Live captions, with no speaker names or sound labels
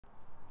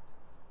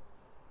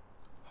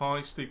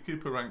Hi, Steve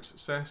Cooper, Rank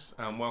Success,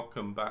 and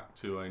welcome back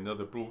to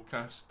another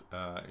broadcast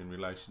in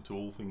relation to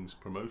all things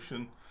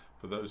promotion.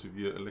 For those of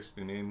you that are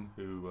listening in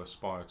who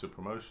aspire to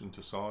promotion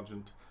to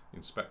Sergeant,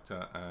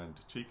 Inspector and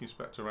Chief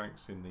Inspector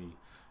ranks in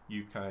the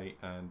UK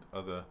and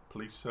other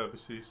police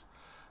services.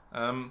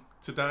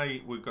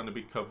 Today we're going to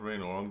be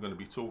covering, or I'm going to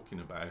be talking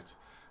about,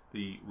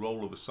 the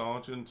role of a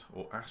Sergeant,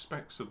 or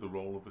aspects of the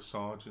role of a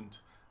Sergeant,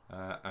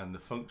 and the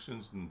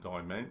functions and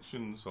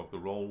dimensions of the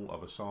role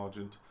of a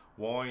Sergeant.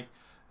 Why?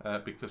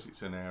 Because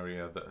it's an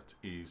area that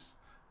is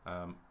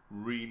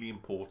really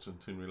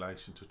important in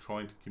relation to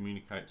trying to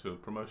communicate to a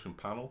promotion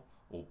panel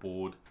or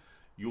board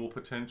your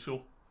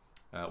potential,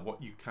 what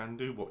you can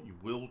do, what you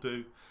will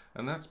do,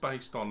 and that's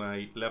based on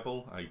a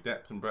level, a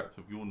depth and breadth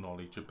of your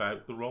knowledge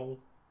about the role.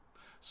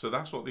 So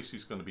that's what this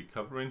is going to be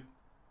covering.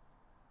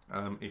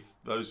 If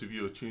those of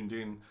you are tuned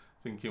in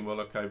thinking, well,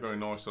 okay, very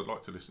nice, I'd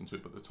like to listen to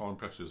it, but the time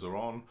pressures are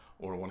on,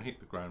 or I want to hit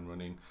the ground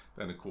running,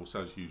 then of course,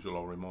 as usual,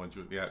 I'll remind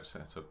you at the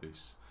outset of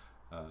this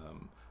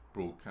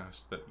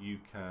broadcast that you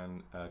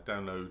can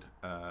download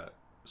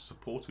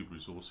supportive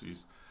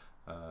resources,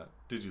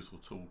 digital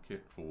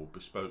toolkit for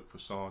Bespoke for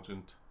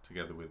Sergeant,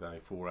 together with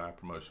a 4-hour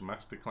promotion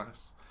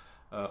masterclass,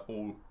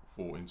 or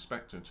for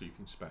Inspector and Chief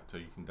Inspector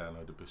you can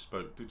download a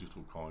bespoke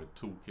digital guide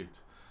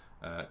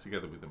toolkit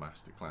together with the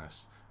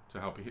masterclass to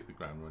help you hit the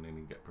ground running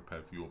and get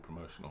prepared for your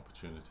promotion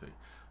opportunity.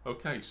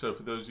 Okay, so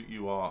for those of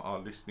you who are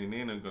listening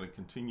in and going to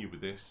continue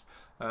with this,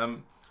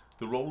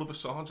 the role of a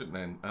Sergeant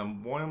then,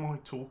 and why am I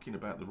talking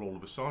about the role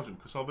of a Sergeant?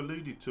 Because I've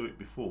alluded to it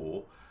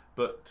before,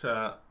 but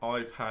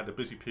I've had a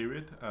busy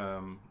period.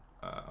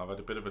 I've had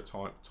a bit of a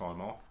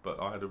time off, but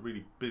I had a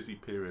really busy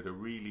period, a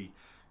really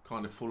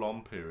kind of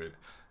full-on period.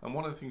 And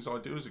one of the things I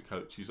do as a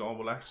coach is I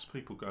will ask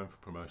people going for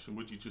promotion,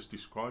 would you just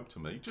describe to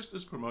me, just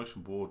as a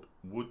promotion board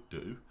would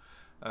do,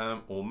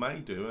 or may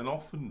do, and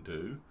often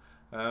do,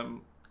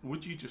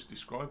 would you just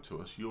describe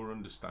to us your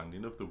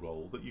understanding of the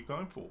role that you're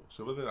going for?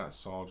 So whether that's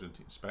Sergeant,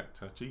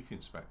 Inspector, Chief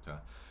Inspector,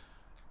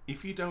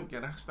 if you don't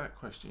get asked that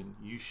question,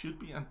 you should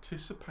be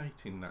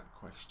anticipating that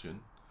question,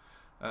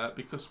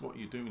 because what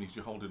you're doing is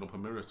you're holding up a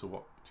mirror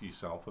to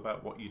yourself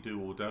about what you do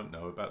or don't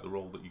know about the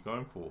role that you're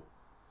going for.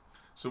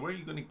 So where are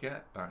you going to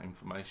get that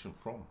information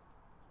from?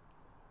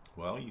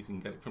 Well, you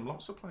can get it from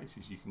lots of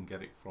places. You can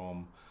get it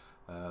from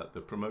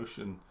the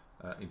promotion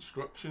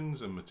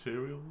instructions and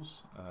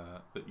materials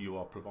that you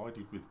are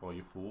provided with by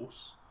your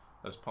force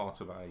as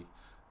part of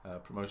a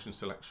promotion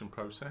selection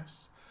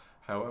process.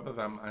 However,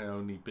 that may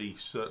only be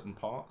certain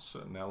parts,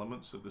 certain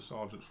elements of the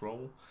Sergeant's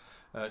role.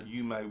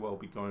 You may well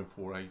be going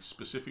for a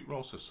specific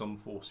role, so some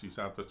forces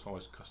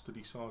advertise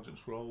custody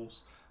Sergeant's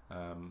roles,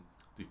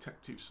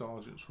 detective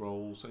Sergeant's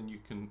roles, and you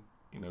can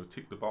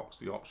tick the box,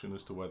 the option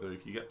as to whether,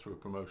 if you get through a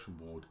promotion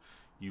board,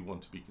 you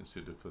want to be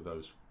considered for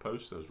those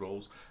posts, those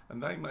roles,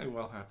 and they may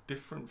well have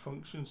different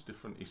functions,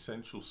 different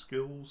essential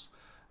skills,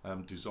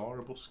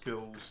 desirable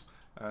skills,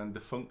 and the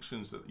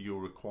functions that you're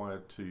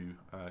required to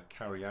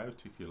carry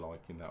out, if you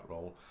like, in that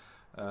role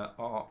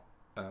are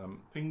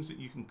things that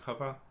you can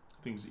cover,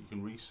 things that you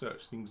can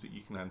research, things that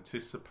you can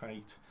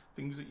anticipate,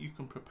 things that you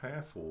can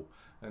prepare for.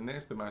 And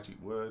there's the magic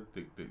word,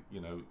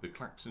 the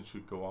klaxon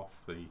should go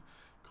off, the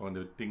kind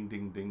of ding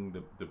ding ding,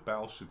 the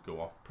bell should go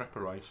off.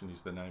 Preparation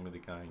is the name of the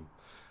game.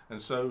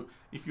 And so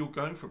if you're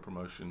going for a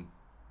promotion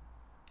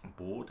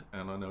board,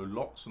 and I know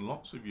lots and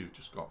lots of you have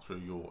just got through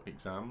your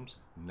exams,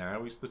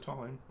 now is the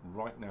time,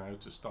 right now,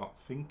 to start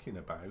thinking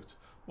about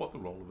what the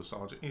role of a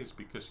sergeant is,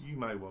 because you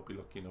may well be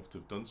lucky enough to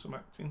have done some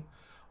acting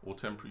or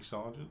temporary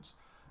sergeant's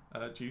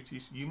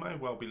duties. You may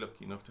well be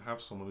lucky enough to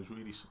have someone who's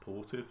really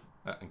supportive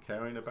and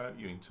caring about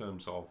you in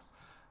terms of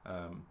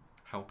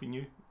helping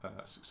you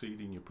succeed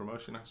in your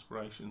promotion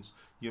aspirations.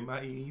 You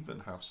may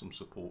even have some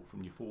support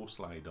from your force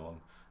laid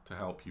on to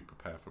help you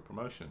prepare for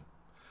promotion.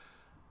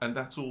 And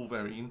that's all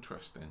very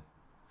interesting.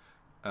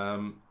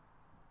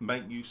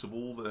 Make use of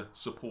all the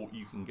support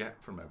you can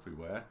get from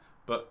everywhere,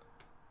 but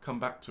come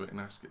back to it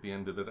and ask at the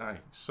end of the day.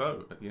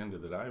 So at the end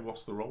of the day,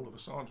 what's the role of a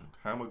sergeant?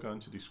 How am I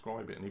going to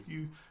describe it? And if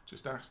you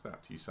just ask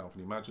that to yourself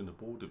and imagine the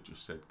board have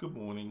just said, good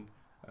morning,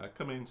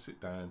 come in, sit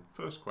down,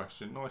 first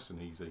question, nice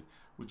and easy,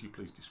 would you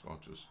please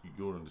describe to us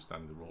your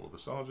understanding of the role of a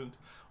sergeant?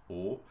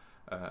 Or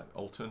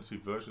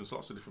alternative versions,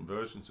 lots of different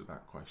versions of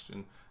that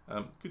question.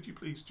 Could you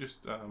please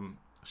just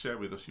share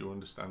with us your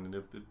understanding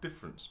of the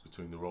difference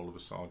between the role of a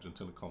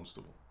sergeant and a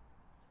constable?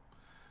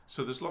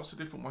 So there's lots of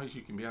different ways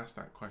you can be asked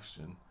that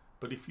question,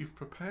 but if you've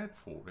prepared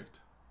for it,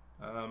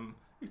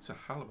 it's a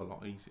hell of a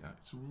lot easier.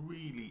 It's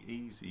really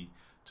easy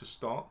to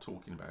start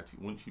talking about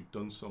it once you've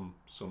done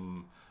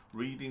some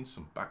reading,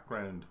 some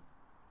background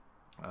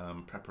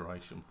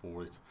preparation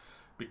for it.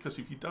 Because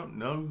if you don't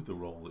know the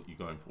role that you're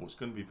going for, it's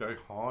going to be very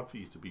hard for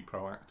you to be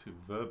proactive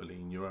verbally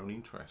in your own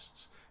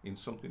interests in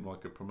something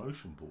like a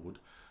promotion board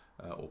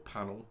or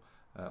panel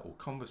or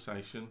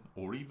conversation,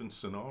 or even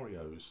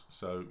scenarios.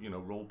 So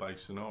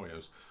role-based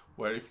scenarios,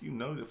 where if you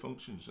know the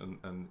functions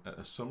and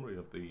a summary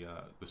of the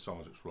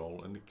sergeant's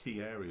role and the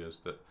key areas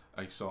that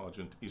a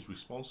sergeant is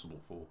responsible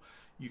for,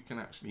 you can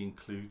actually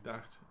include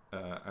that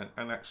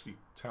and actually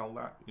tell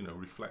that,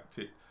 reflect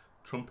it,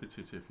 trumpet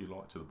it if you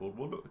like to the board.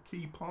 Well, look, a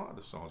key part of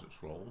the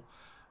sergeant's role,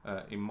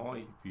 in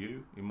my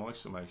view, in my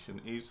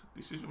summation, is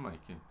decision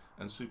making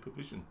and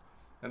supervision,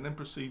 and then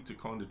proceed to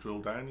kind of drill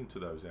down into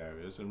those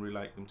areas and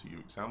relate them to your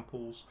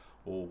examples,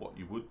 or what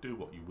you would do,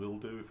 what you will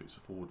do if it's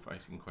a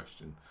forward-facing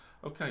question.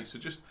 Okay, so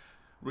just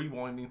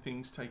rewinding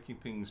things, taking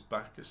things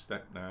back a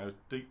step now,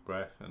 deep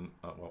breath, and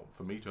well,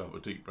 for me to have a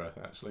deep breath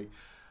actually,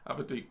 have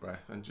a deep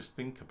breath and just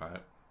think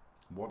about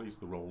what is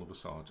the role of a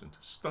sergeant.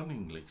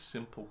 Stunningly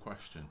simple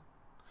question,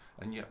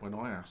 and yet when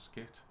I ask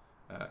it,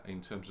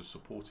 in terms of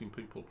supporting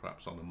people,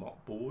 perhaps on a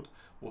mock board,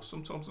 or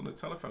sometimes on a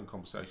telephone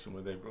conversation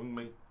where they've rung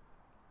me,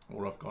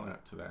 or I've gone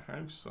out to their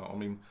house. So, I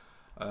mean,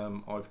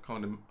 I've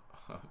kind of,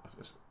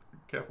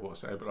 careful what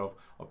I say, but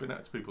I've been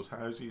out to people's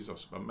houses,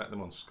 I've met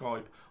them on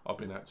Skype, I've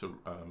been out to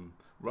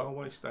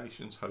railway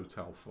stations,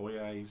 hotel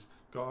foyers,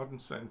 garden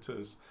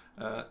centres,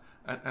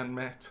 and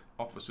met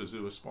officers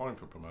who are aspiring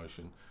for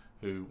promotion,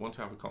 who want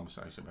to have a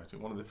conversation about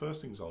it. One of the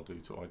first things I'll do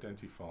to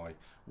identify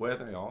where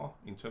they are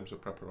in terms of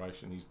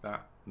preparation is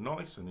that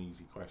nice and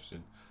easy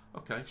question.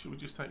 Okay, should we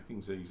just take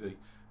things easy?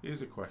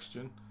 Here's a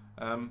question.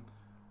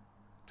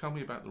 Tell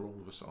me about the role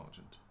of a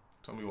sergeant.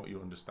 Tell me what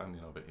your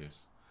understanding of it is.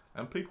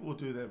 And people will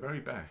do their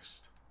very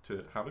best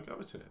to have a go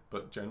at it,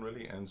 but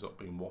generally it ends up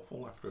being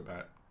waffle after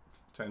about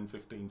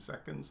 10-15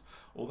 seconds,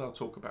 or they'll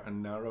talk about a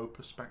narrow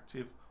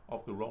perspective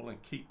of the role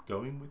and keep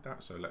going with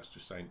that. So let's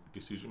just say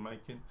decision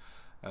making,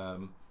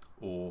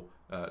 or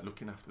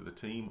looking after the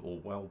team, or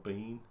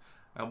well-being.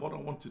 And what I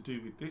want to do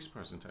with this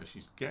presentation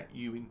is get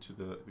you into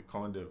the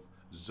kind of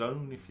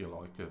zone, if you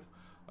like,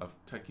 of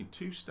taking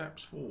 2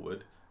 steps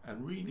forward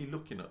and really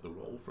looking at the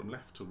role from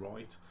left to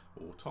right,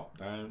 or top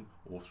down,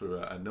 or through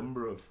a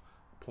number of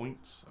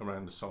points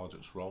around the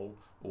sergeant's role,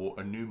 or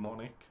a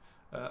mnemonic,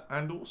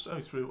 and also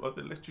through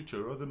other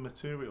literature, other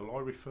material. I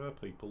refer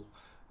people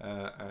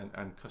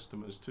and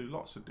customers to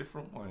lots of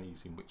different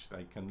ways in which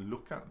they can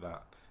look at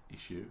that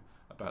issue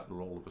about the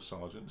role of a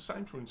sergeant.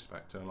 Same for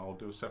inspector, and I'll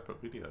do a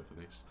separate video for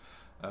this,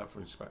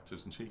 for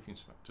inspectors and chief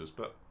inspectors,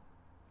 but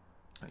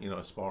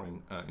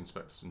aspiring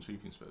inspectors and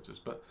chief inspectors.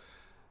 But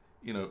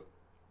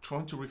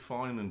trying to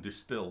refine and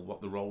distill what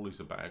the role is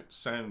about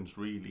sounds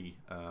really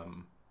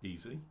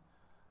easy,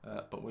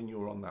 but when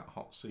you're on that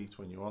hot seat,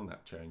 when you're on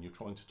that chair and you're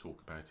trying to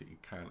talk about it,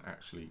 it can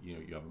actually,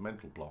 you have a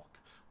mental block.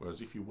 Whereas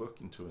if you work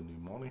into a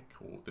mnemonic,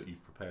 or that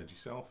you've prepared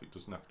yourself, it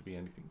doesn't have to be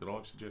anything that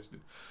I've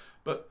suggested.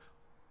 But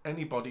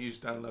anybody who's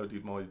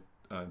downloaded my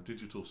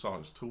digital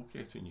sergeant's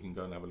toolkit, and you can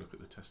go and have a look at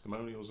the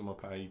testimonials on my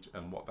page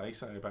and what they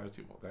say about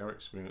it, what their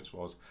experience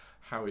was,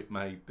 how it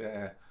made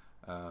their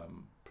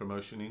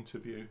promotion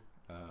interview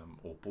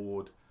or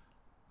board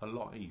a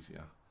lot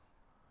easier.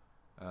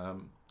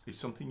 It's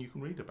something you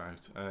can read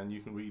about, and you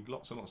can read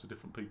lots and lots of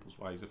different people's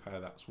ways of how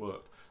that's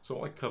worked.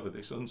 So I cover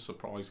this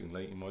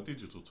unsurprisingly in my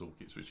digital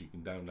toolkits, which you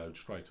can download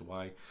straight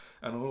away,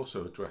 and I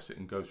also address it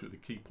and go through the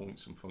key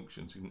points and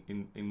functions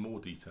in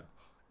more detail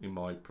in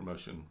my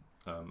promotion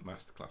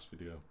masterclass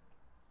video.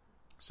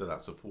 So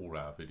that's a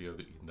 4-hour video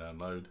that you can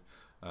download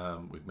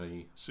with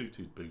me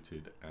suited,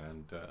 booted,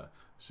 and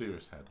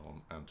serious head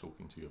on, and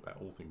talking to you about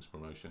all things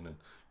promotion, and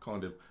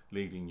kind of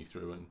leading you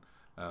through,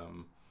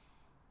 and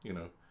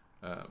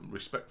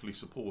respectfully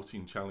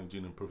supporting,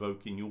 challenging and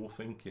provoking your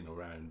thinking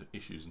around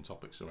issues and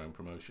topics around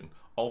promotion,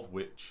 of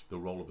which the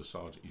role of a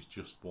sergeant is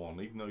just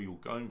one. Even though you're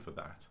going for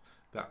that,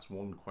 that's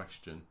one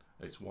question,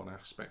 it's one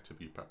aspect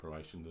of your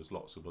preparation. There's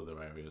lots of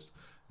other areas,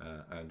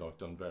 and I've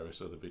done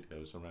various other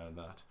videos around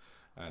that,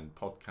 and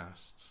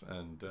podcasts,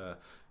 and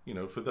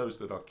for those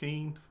that are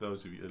keen, for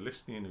those of you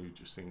listening who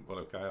just think, well,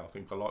 okay, I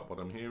think I like what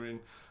I'm hearing,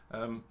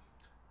 go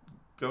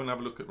and have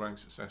a look at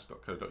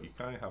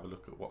ranksuccess.co.uk, have a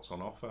look at what's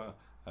on offer,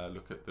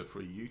 look at the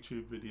free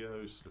YouTube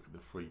videos, look at the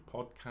free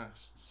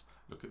podcasts,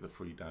 look at the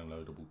free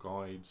downloadable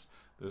guides.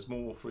 There's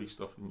more free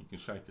stuff than you can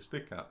shake a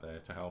stick at there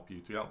to help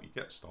you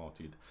get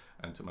started,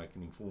 and to make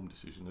an informed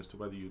decision as to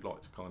whether you'd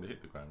like to kind of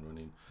hit the ground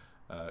running,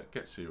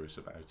 get serious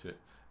about it,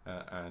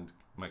 and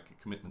make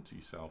a commitment to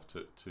yourself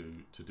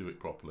to do it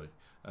properly.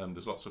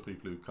 There's lots of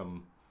people who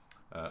come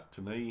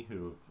to me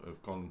who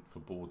have gone for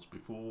boards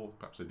before.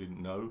 Perhaps they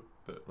didn't know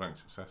that Rank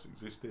Success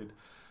existed.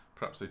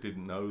 Perhaps they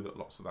didn't know that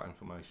lots of that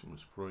information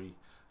was free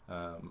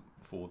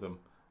for them,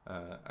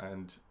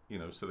 and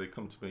so they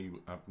come to me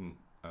having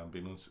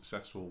been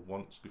unsuccessful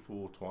once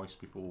before, twice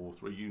before,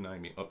 3, you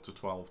name it, up to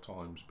 12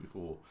 times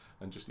before.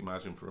 And just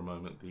imagine for a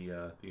moment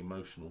the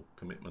emotional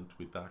commitment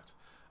with that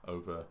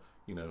over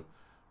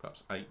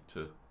perhaps 8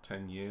 to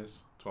 10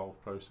 years,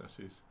 12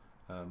 processes.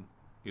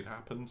 It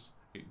happens.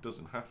 It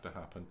doesn't have to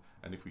happen.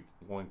 And if we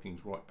wind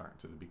things right back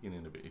to the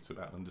beginning of it, it's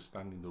about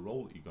understanding the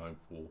role that you're going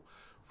for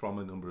from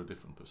a number of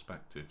different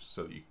perspectives,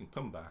 so that you can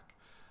come back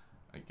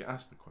and get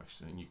asked the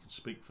question, and you can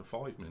speak for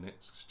 5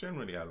 minutes. It's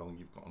generally how long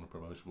you've got on a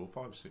promotion, well,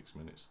 5 or 6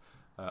 minutes,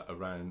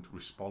 around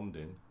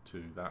responding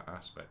to that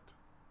aspect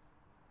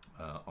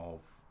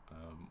of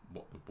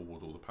what the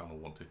board or the panel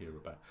want to hear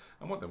about.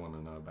 And what they want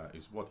to know about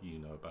is, what do you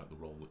know about the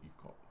role that you've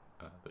got,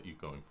 that you're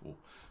going for.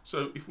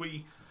 So if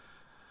we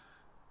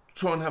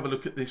try and have a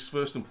look at this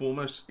first and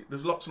foremost.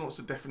 There's lots and lots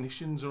of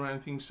definitions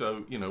around things,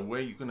 so you know where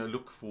you're going to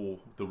look for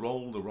the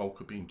role. The role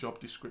could be in job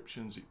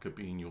descriptions, it could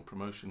be in your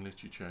promotion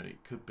literature,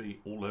 it could be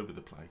all over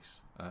the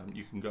place.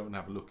 You can go and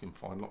have a look and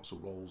find lots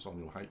of roles on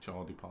your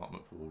HR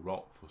department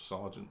for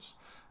sergeants,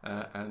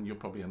 and you'll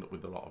probably end up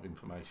with a lot of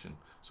information.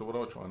 So what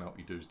I try and help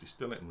you do is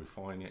distill it and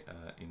refine it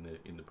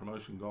in the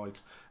promotion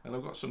guides. And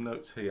I've got some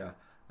notes here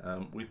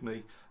with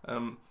me.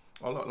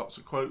 I like lots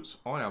of quotes.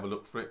 I have a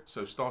look for it.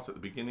 So start at the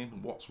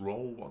beginning. What's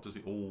role? What does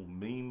it all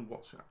mean?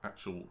 What's the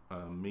actual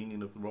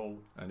meaning of the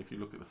role? And if you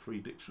look at the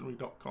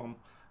freedictionary.com,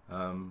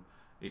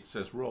 it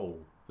says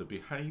role, the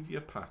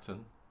behaviour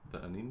pattern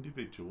that an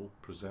individual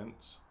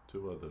presents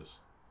to others.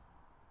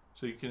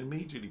 So you can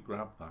immediately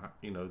grab that,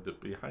 you know, the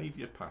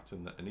behaviour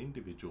pattern that an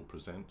individual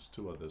presents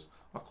to others.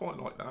 I quite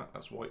like that.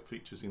 That's why it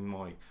features in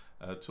my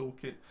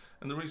toolkit.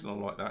 And the reason I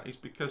like that is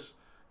because,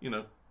 you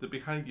know, the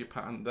behaviour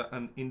pattern that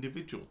an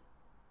individual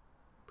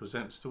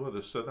presents to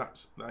others. So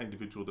that's that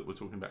individual that we're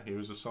talking about here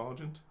is a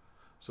sergeant.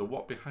 So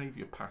what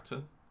behaviour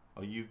pattern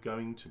are you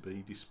going to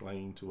be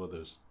displaying to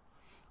others?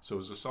 So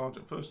as a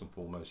sergeant, first and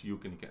foremost, you're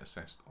going to get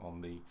assessed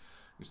on the,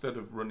 instead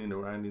of running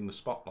around in the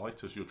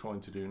spotlight as you're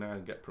trying to do now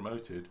and get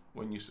promoted,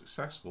 when you're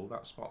successful,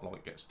 that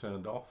spotlight gets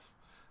turned off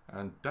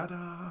and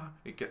da-da,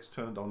 it gets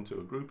turned on to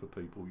a group of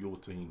people, your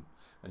team,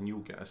 and you'll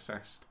get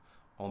assessed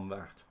on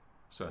that.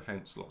 So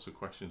hence lots of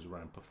questions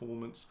around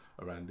performance,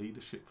 around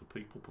leadership for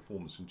people,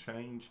 performance and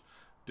change,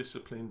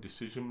 discipline,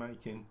 decision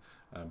making,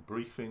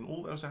 briefing,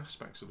 all those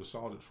aspects of a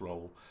sergeant's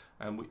role,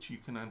 and which you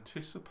can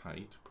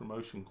anticipate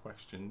promotion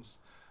questions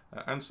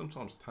and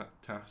sometimes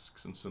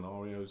tasks and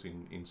scenarios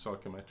in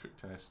psychometric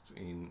tests,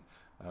 in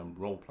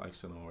role play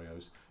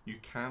scenarios. You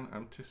can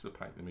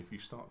anticipate them if you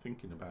start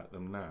thinking about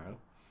them now,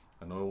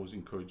 and I always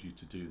encourage you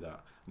to do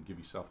that and give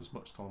yourself as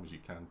much time as you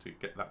can to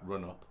get that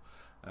run up,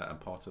 and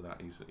part of that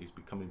is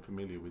becoming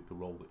familiar with the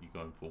role that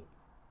you're going for.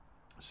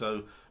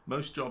 So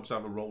most jobs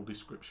have a role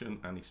description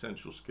and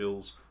essential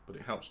skills, but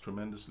it helps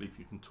tremendously if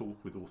you can talk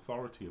with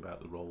authority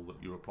about the role that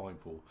you're applying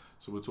for.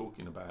 So we're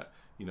talking about,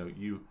 you know,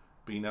 you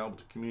being able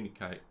to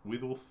communicate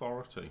with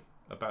authority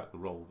about the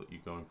role that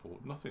you're going for,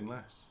 nothing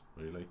less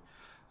really.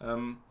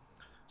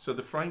 So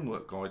the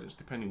framework guidance,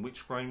 depending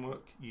which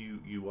framework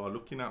you are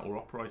looking at or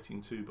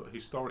operating to, but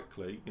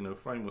historically, you know,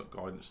 framework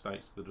guidance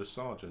states that a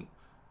sergeant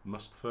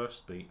must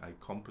first be a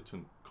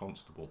competent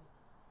constable,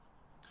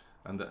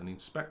 and that an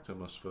inspector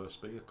must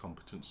first be a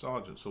competent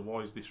sergeant. So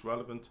why is this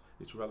relevant?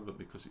 It's relevant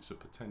because it's a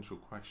potential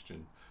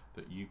question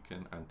that you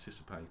can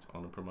anticipate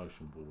on a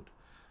promotion board.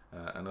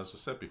 And as I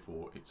said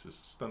before, it's as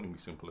stunningly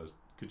simple as,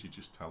 could you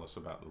just tell us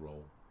about the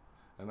role?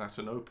 And that's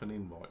an open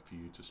invite for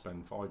you to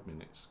spend 5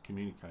 minutes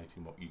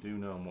communicating what you do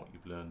know and what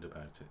you've learned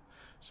about it.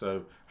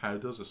 So how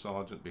does a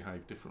sergeant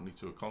behave differently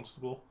to a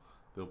constable?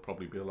 There'll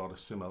probably be a lot of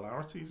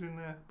similarities in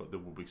there, but there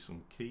will be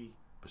some key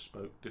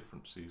bespoke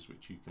differences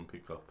which you can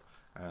pick up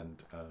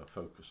and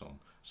focus on.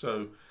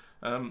 So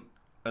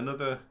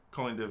another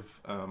kind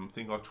of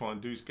thing I try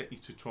and do is get you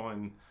to try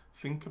and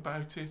think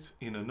about it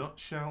in a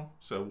nutshell.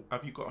 So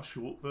have you got a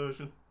short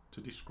version to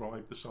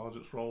describe the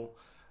sergeant's role,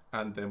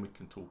 and then we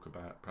can talk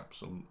about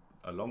perhaps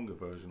a longer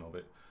version of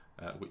it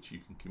which you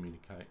can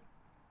communicate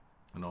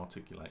and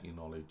articulate your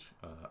knowledge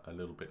a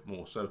little bit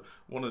more. So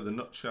one of the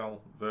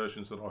nutshell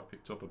versions that I've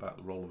picked up about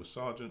the role of a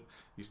sergeant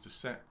is to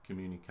set,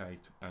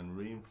 communicate and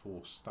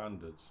reinforce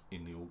standards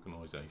in the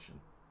organisation.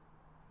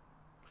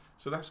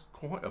 So that's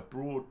quite a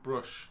broad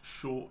brush,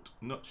 short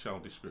nutshell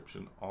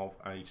description of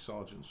a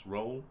sergeant's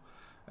role.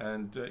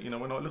 And you know,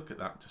 when I look at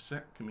that, to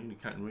set,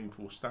 communicate and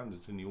reinforce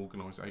standards in the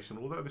organisation,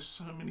 although there's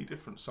so many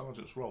different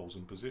sergeants' roles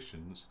and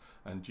positions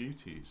and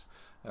duties,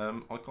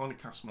 I kind of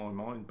cast my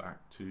mind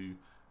back to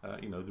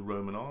you know, the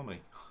Roman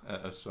army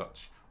as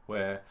such,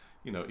 where,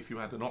 you know, if you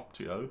had an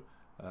optio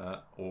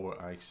or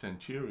a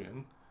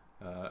centurion,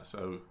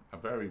 so a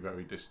very,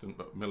 very distant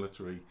but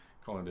military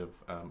kind of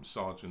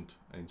sergeant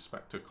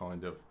inspector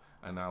kind of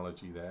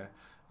analogy there,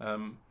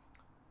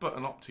 but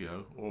an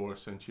optio or a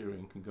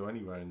centurion can go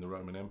anywhere in the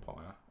Roman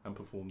Empire and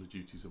perform the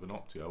duties of an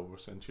optio or a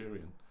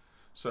centurion.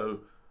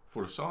 So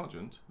for a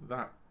sergeant,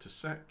 that to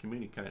set,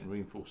 communicate and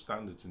reinforce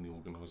standards in the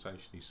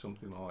organisation is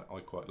something I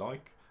quite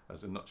like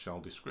as a nutshell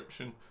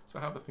description. So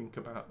have a think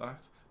about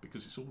that,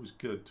 because it's always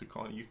good to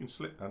kind of, you can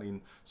slip that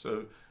in.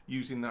 So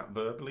using that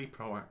verbally,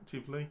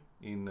 proactively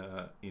in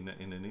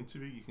an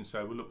interview, you can say,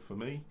 well, look, for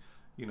me,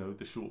 you know,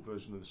 the short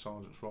version of the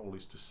sergeant's role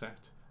is to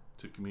set,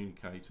 to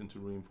communicate and to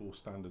reinforce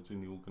standards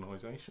in the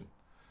organisation.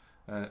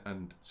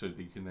 And so that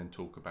you can then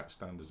talk about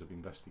standards of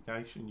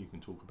investigation, you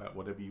can talk about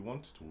whatever you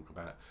want to talk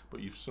about,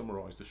 but you've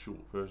summarised a short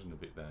version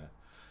of it there.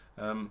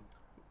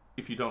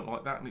 If you don't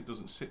like that and it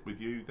doesn't sit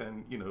with you,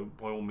 then, you know,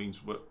 by all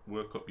means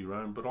work up your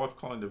own. But I've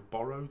kind of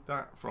borrowed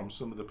that from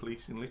some of the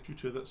policing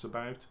literature that's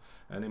about,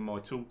 and in my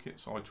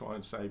toolkits I try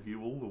and save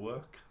you all the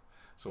work.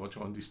 So I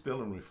try and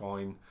distill and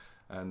refine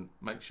and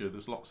make sure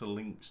there's lots of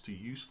links to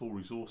useful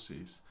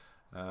resources,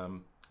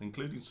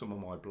 including some of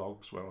my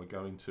blogs where I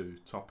go into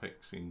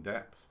topics in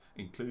depth,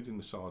 including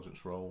the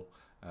sergeant's role,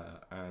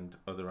 and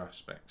other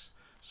aspects.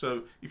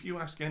 So if you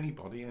ask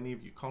anybody, any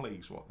of your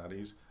colleagues what that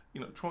is,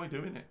 try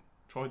doing it.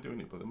 Try doing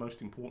it, but the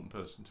most important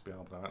person to be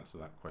able to answer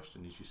that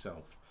question is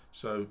yourself.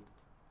 So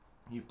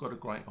you've got a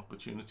great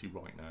opportunity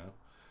right now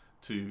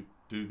to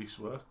do this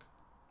work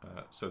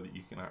so that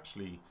you can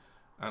actually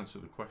answer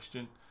the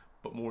question,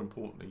 but more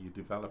importantly, you're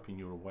developing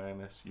your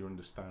awareness, your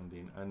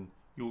understanding, and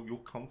your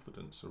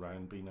confidence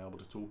around being able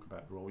to talk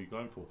about the role you're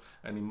going for.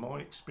 And in my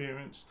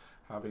experience,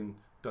 having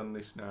done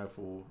this now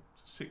for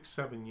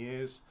 6-7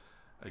 years,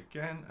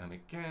 again and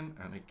again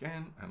and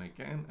again and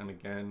again and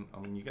again,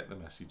 I mean, you get the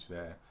message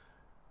there.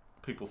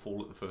 People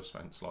fall at the first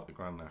fence, like the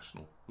Grand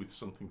National, with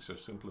something so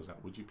simple as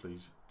that. Would you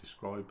please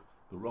describe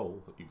the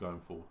role that you're going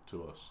for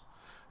to us?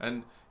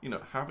 And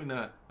having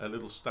a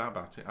little stab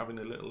at it, having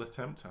a little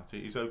attempt at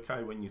it is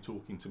okay when you're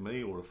talking to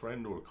me or a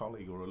friend or a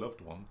colleague or a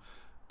loved one.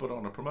 But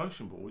on a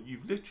promotion board,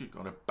 you've literally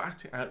got to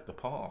bat it out the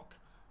park,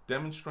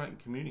 demonstrate and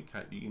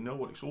communicate that you know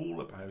what it's all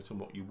about and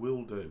what you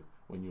will do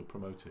when you're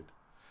promoted.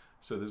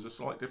 So there's a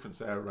slight difference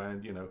there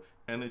around,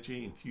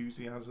 energy,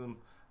 enthusiasm,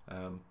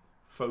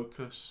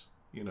 focus,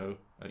 you're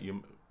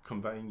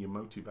conveying your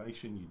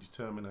motivation, your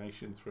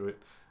determination through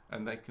it,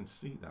 and they can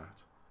see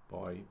that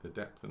by the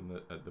depth and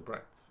the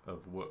breadth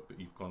of work that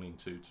you've gone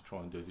into to try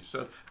and do this.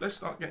 So let's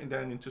start getting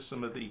down into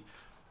some of the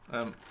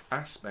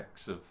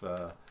aspects of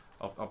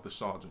the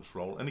sergeant's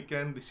role. And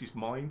again, this is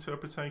my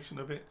interpretation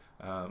of it.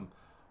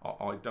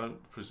 I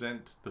don't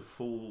present the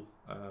full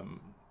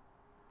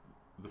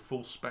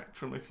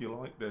spectrum, if you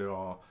like. There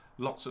are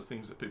lots of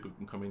things that people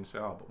can come in and say,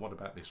 oh, but what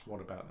about this, what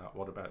about that,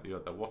 what about the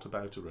other, what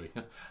about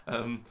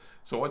a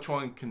so I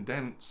try and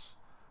condense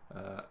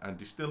and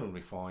distill and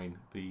refine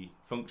the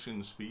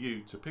functions for you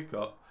to pick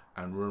up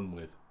and run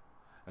with.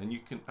 And you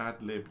can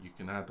ad lib, you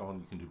can add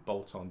on, you can do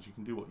bolt-ons, you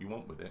can do what you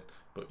want with it,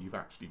 but you've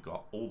actually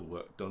got all the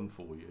work done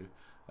for you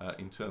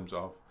in terms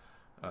of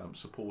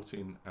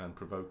supporting and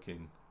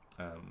provoking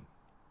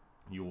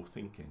your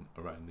thinking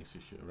around this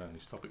issue, around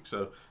this topic.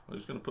 So I'm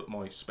just going to put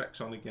my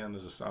specs on again,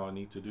 as I say, I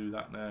need to do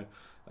that now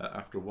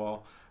after a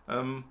while.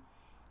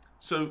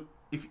 So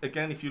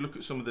if you look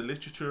at some of the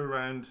literature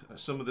around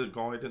some of the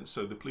guidance,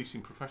 so the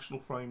Policing Professional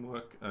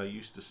Framework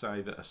used to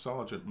say that a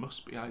sergeant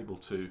must be able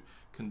to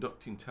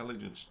conduct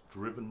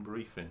intelligence-driven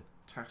briefing,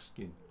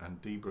 tasking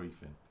and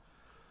debriefing.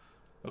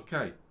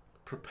 Okay,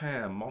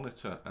 prepare,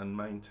 monitor and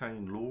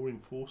maintain law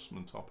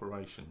enforcement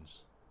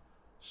operations.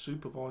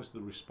 Supervise the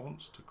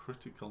response to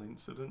critical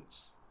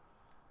incidents.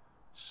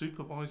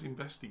 Supervise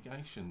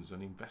investigations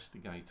and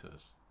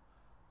investigators.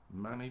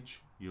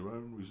 Manage your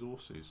own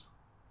resources.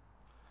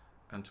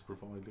 And to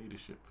provide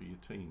leadership for your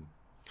team.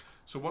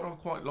 So what I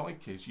quite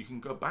like is you can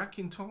go back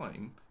in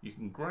time, you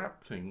can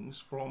grab things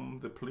from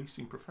the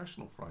Policing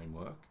Professional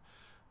Framework,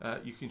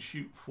 you can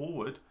shoot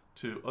forward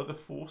to other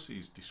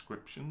forces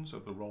descriptions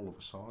of the role of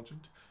a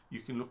sergeant. You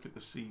can look at the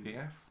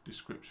CVF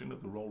description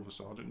of the role of a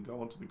sergeant and go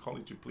onto the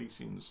College of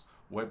Policing's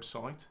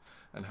website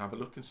and have a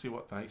look and see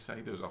what they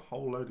say. There's a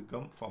whole load of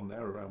gumph on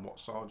there around what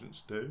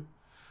sergeants do.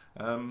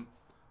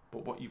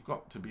 But what you've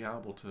got to be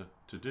able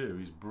to do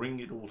is bring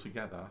it all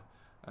together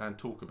and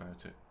talk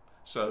about it.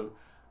 So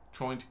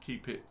trying to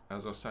keep it,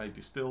 as I say,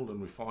 distilled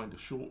and refined, a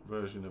short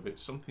version of it,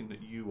 something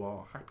that you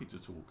are happy to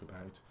talk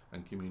about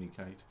and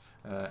communicate,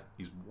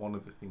 is one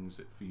of the things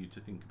that for you to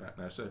think about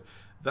now. So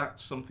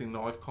that's something that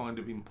I've kind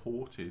of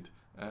imported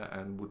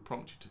and would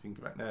prompt you to think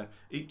about now.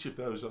 Each of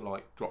those are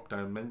like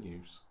drop-down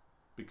menus,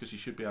 because you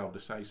should be able to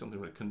say something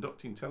like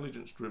conduct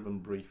intelligence-driven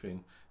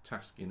briefing,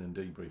 tasking and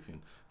debriefing.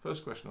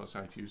 First question I'd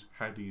say to you is,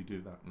 how do you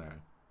do that now?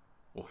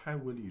 Or how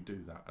will you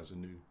do that as a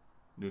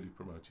newly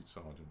promoted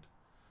sergeant?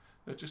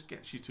 That just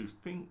gets you to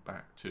think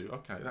back to,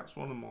 okay, that's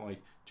one of my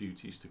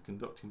duties, to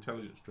conduct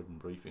intelligence-driven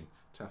briefing,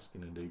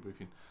 tasking and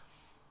debriefing.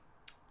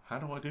 How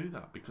do I do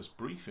that? Because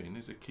briefing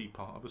is a key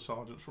part of a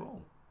sergeant's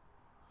role.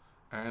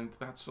 And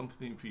that's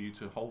something for you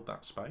to hold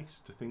that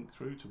space, to think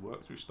through, to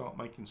work through, start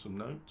making some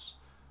notes.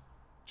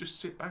 Just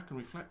sit back and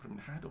reflect from,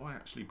 how do I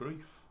actually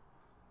brief?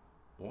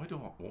 Why do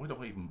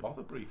I even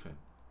bother briefing?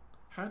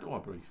 How do I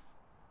brief?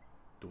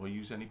 Do I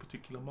use any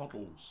particular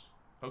models?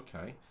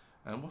 Okay,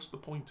 and what's the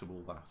point of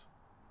all that?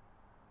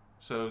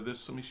 So there's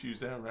some issues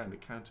there around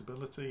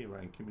accountability,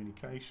 around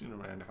communication,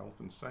 around health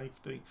and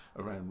safety,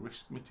 around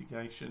risk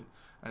mitigation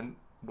and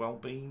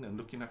well-being and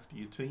looking after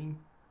your team.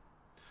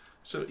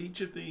 So each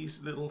of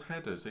these little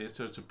headers here,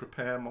 so to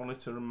prepare,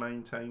 monitor and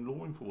maintain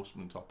law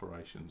enforcement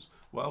operations.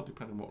 Well,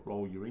 depending on what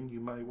role you're in, you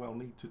may well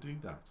need to do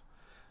that.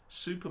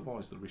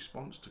 Supervise the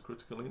response to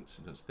critical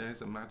incidents.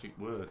 There's a magic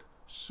word.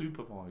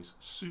 Supervise,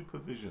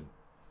 supervision.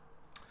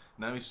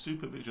 Now, is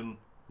supervision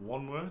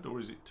one word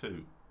or is it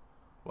two?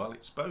 Well,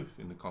 it's both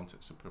in the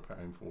context of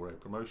preparing for a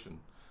promotion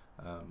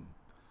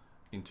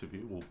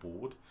interview or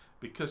board,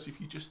 because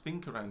if you just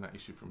think around that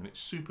issue for a minute,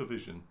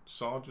 supervision,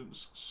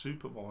 sergeants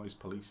supervise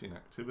policing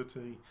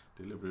activity,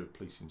 delivery of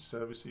policing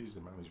services, the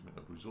management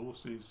of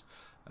resources,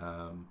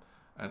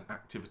 and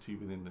activity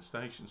within the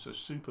station. So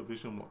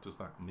supervision, what does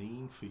that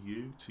mean for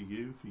you, to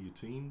you, for your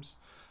teams?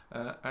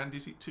 And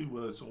is it two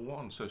words or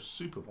one? So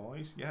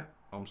supervise, yeah,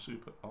 I'm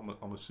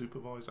a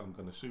supervisor, I'm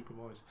going to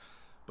supervise.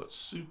 But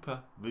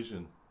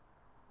supervision,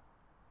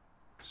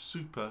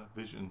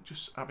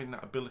 just having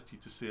that ability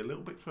to see a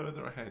little bit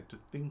further ahead, to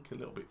think a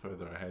little bit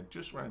further ahead,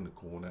 just round the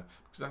corner,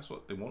 because that's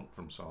what they want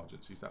from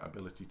sergeants, is that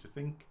ability to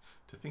think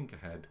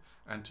ahead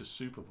and to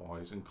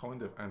supervise and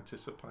kind of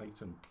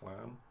anticipate and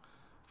plan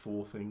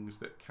for things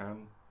that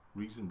can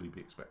reasonably be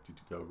expected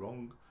to go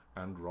wrong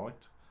and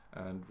right,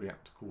 and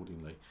react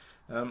accordingly.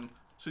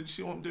 So you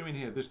see what I'm doing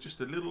here? There's just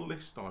a little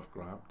list I've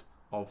grabbed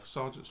of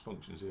sergeant's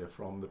functions here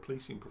from the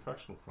Policing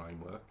Professional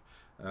Framework.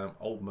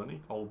 Old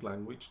money, old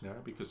language now,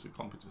 because the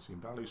Competency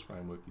and Values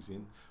Framework is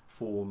in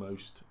for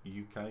most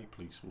UK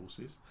police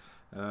forces.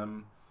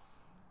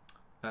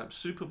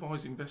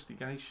 Supervise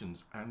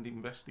investigations and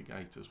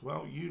investigators.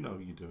 Well, you know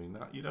you're doing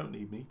that. You don't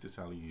need me to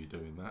tell you you're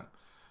doing that.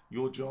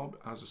 Your job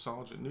as a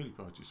sergeant, newly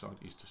promoted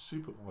sergeant, is to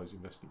supervise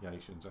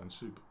investigations and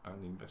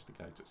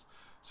investigators.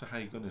 So how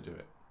are you going to do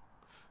it?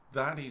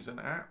 That is an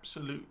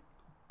absolute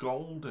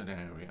golden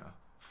area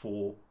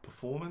for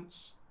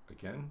performance.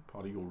 Again,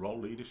 part of your role,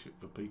 leadership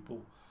for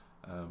people,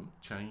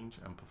 change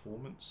and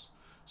performance.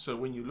 So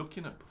when you're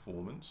looking at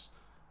performance,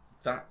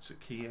 that's a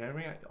key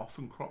area. It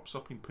often crops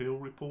up in PEEL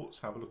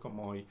reports. Have a look on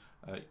my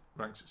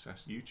Rank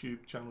Success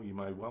YouTube channel. You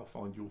may well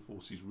find your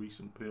force's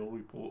recent PEEL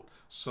report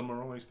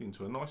summarised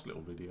into a nice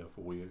little video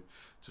for you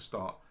to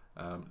start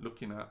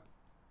looking at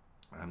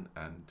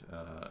and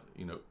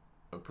you know,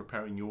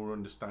 preparing your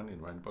understanding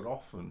around. But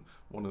often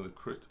one of the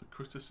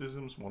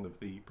criticisms, one of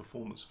the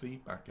performance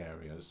feedback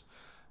areas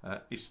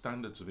is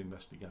standards of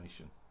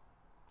investigation.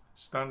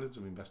 Standards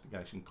of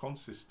investigation,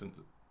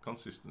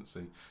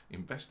 consistency,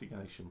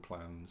 investigation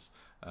plans,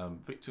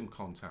 victim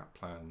contact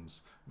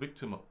plans,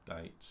 victim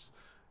updates.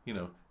 You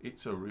know,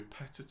 it's a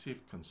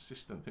repetitive,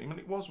 consistent thing. And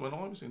it was when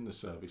I was in the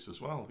service as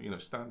well, you know,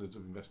 standards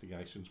of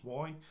investigations.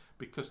 Why?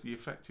 Because the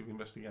effective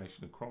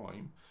investigation of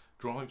crime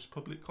drives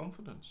public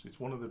confidence. It's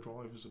one of the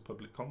drivers of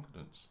public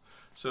confidence.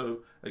 So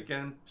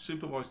again,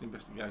 supervised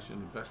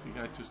investigation,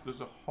 investigators,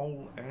 there's a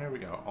whole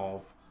area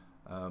of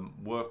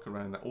work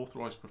around that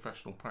authorised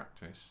professional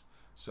practice.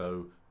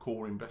 So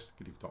core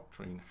investigative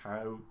doctrine,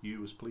 how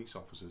you as police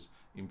officers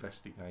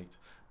investigate,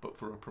 but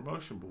for a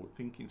promotion board,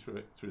 thinking through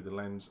it through the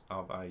lens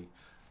of a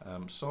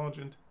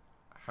sergeant,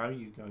 how are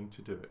you going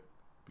to do it?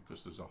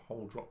 Because there's a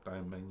whole drop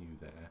down menu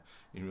there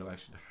in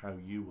relation to how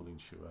you will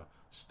ensure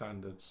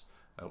standards,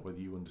 whether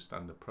you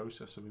understand the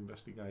process of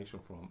investigation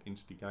from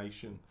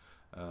instigation,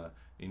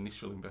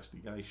 initial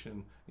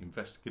investigation,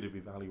 investigative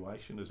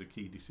evaluation as a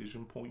key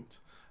decision point,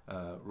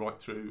 right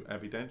through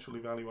evidential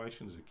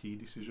evaluation as a key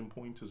decision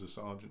point as a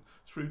sergeant,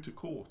 through to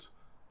court,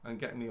 and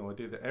getting the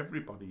idea that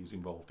everybody is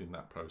involved in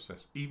that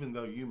process, even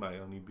though you may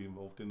only be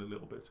involved in a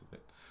little bit of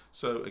it.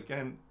 So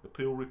again, the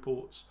PEEL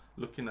reports,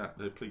 looking at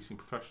the Policing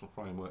Professional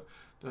Framework,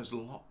 there's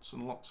lots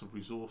and lots of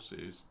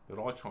resources that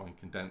I try and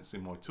condense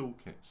in my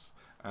toolkits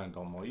and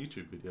on my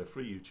YouTube video,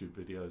 free YouTube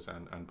videos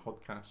and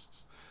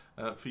podcasts,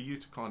 for you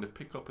to kind of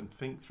pick up and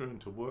think through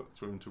and to work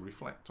through and to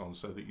reflect on,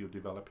 so that you're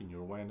developing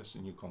your awareness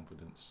and your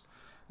confidence.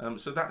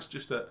 So that's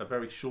just a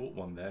very short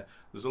one there.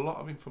 There's a lot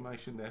of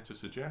information there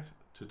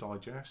to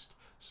digest.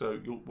 So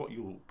what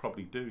you'll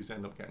probably do is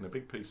end up getting a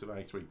big piece of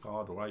A3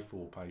 card or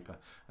A4 paper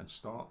and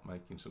start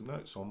making some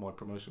notes on my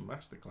promotion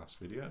masterclass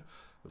video.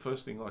 The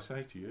first thing I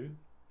say to you,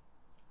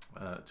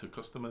 to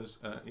customers,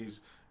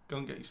 is go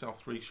and get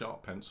yourself 3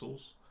 sharp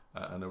pencils,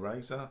 an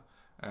eraser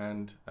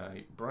and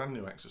a brand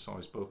new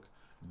exercise book.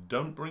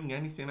 Don't bring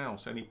anything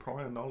else, any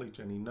prior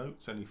knowledge, any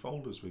notes, any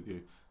folders with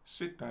you.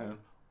 Sit down,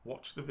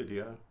 watch the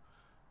video,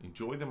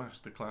 enjoy the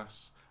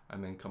masterclass,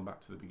 and then come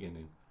back to the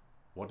beginning.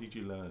 What did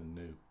you learn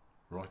new?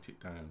 Write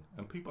it down.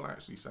 And people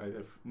actually say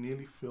they've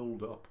nearly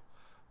filled up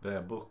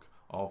their book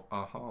of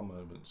aha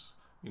moments,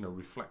 you know,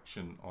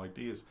 reflection,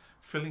 ideas,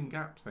 filling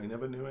gaps they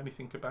never knew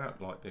anything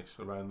about like this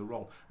around the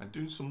role, and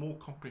doing some more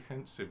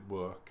comprehensive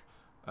work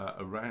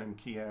around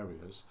key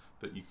areas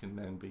that you can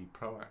then be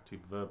proactive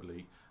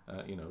verbally,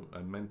 you know,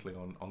 and mentally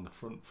on the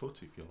front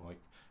foot, if you like,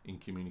 in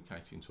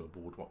communicating to a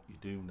board what you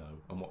do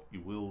know and what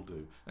you will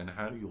do and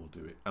how you'll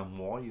do it and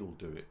why you'll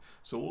do it.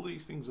 So all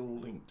these things are all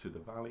linked to the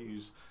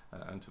values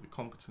and to the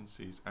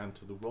competencies and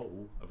to the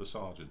role of a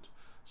sergeant.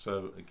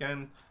 So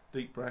again,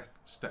 deep breath,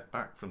 step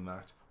back from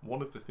that.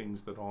 One of the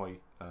things that I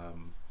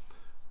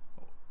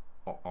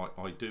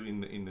do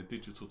in the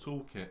digital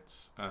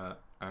toolkits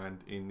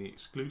and in the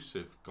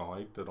exclusive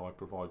guide that I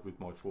provide with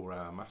my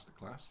 4-hour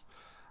masterclass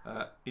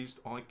is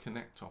I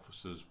connect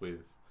officers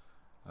with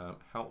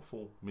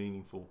helpful,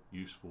 meaningful,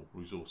 useful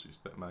resources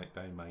that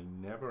they may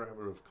never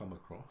ever have come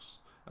across.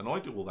 And I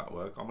do all that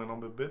work. I mean,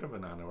 I'm a bit of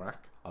an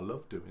anorak. I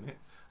love doing it.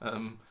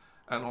 And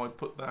I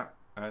put that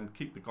and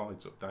keep the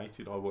guides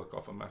updated. I work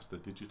off a master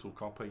digital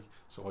copy,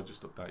 so I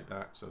just update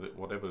that so that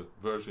whatever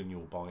version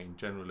you're buying,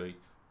 generally,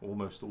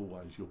 almost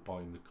always, you're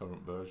buying the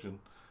current version.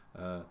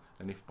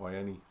 And if by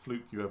any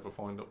fluke you ever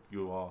find out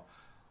you're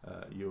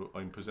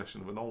in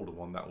possession of an older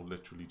one, that will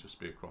literally just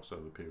be a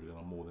crossover period, and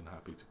I'm more than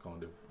happy to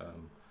kind of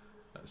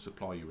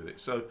supply you with it.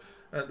 So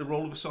the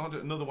role of a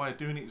sergeant, another way of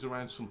doing it is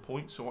around some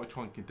points, so I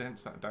try and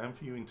condense that down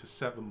for you into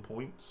 7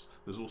 points.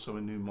 There's also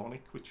a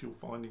mnemonic which you'll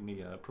find in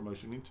the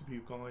promotion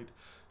interview guide.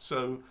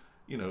 So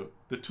you know,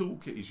 the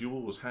toolkit is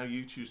yours, how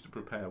you choose to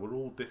prepare. We're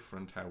all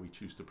different how we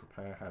choose to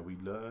prepare, how we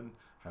learn,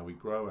 how we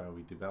grow, how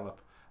we develop,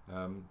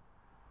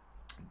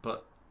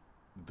 but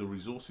the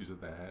resources are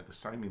there, the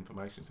same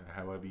information is there,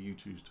 however you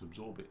choose to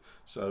absorb it.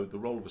 So the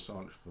role of a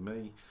sergeant for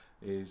me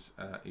is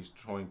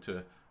trying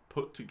to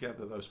put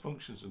together those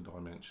functions and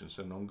dimensions,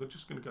 and I'm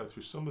just going to go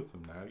through some of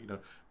them now. You know,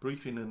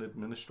 briefing and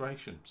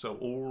administration, so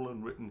oral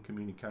and written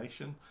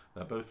communication,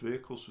 they're both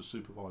vehicles for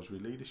supervisory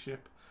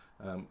leadership,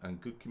 and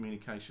good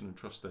communication and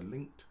trust are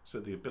linked, so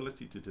the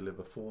ability to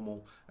deliver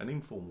formal and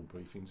informal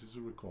briefings is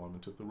a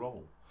requirement of the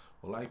role.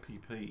 Well,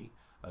 APP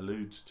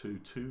alludes to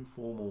 2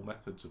 formal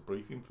methods of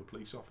briefing for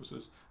police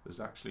officers. There's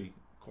actually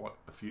quite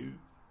a few.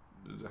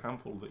 There's a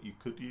handful that you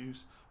could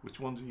use. Which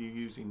ones are you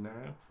using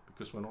now?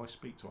 Because when I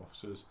speak to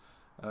officers,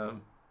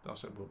 they'll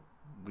say, well,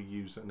 we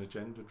use an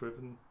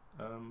agenda-driven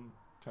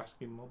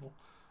tasking model.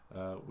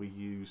 We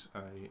use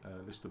a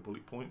list of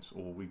bullet points,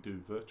 or we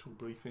do virtual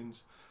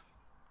briefings.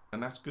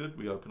 And that's good.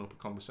 We open up a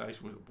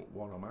conversation with it, but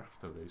what I'm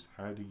after is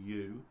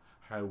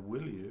how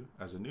will you,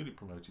 as a newly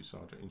promoted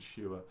sergeant,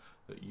 ensure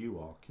that you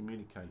are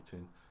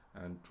communicating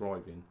and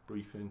driving,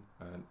 briefing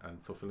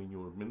and fulfilling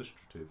your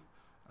administrative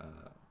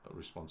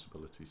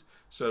responsibilities.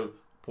 So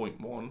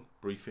point 1,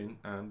 briefing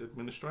and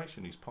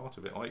administration is part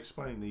of it. I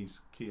explain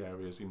these key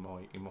areas in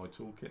my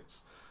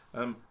toolkits.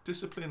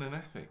 Discipline and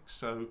ethics.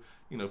 So,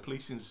 you know,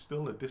 policing is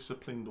still a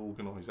disciplined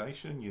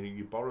organisation.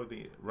 You borrow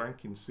the rank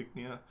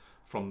insignia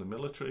from the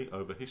military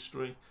over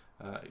history.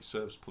 It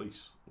serves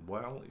police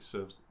well. It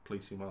serves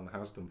policing well and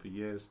has done for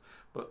years.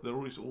 But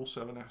there is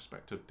also an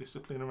aspect of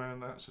discipline around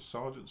that. So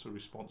sergeants are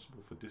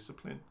responsible for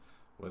discipline,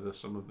 whether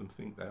some of them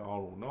think they are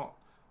or not.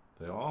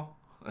 They are.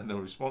 And they're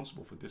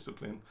responsible for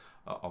discipline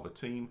of a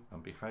team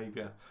and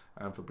behaviour,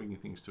 and for bringing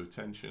things to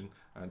attention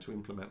and to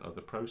implement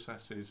other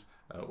processes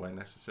where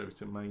necessary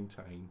to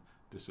maintain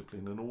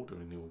discipline and order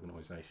in the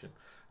organisation.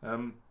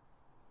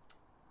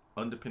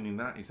 Underpinning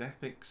that is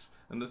ethics,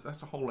 and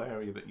that's a whole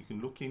area that you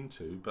can look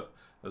into, but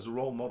as a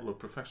role model of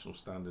professional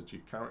standards,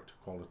 your character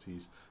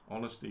qualities,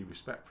 honesty,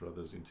 respect for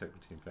others,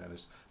 integrity and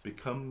fairness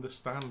become the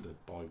standard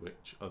by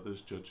which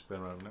others judge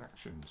their own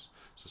actions.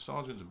 So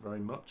sergeants are very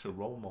much a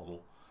role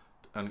model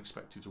and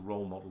expected to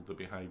role model the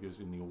behaviours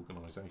in the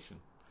organisation.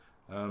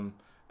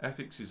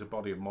 Ethics is a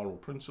body of moral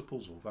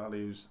principles or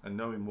values, and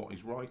knowing what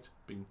is right,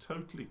 being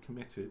totally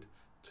committed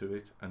to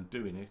it and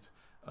doing it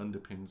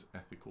underpins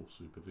ethical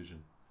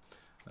supervision.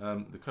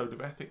 The code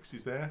of ethics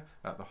is there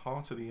at the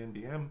heart of the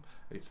NDM.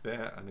 It's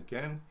there, and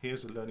again,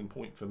 here's a learning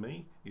point for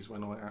me, is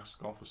when I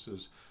ask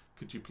officers,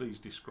 could you please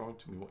describe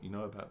to me what you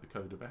know about the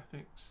code of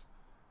ethics?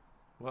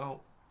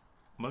 Well,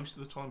 most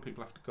of the time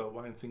people have to go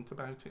away and think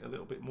about it a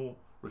little bit more,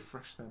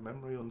 refresh their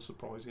memory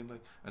unsurprisingly,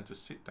 and to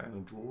sit down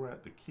and draw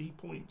out the key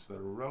points that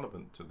are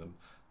relevant to them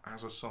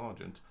as a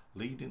sergeant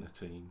leading a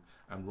team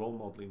and role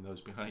modelling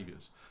those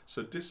behaviours.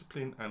 So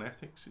discipline and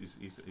ethics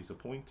is a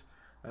point.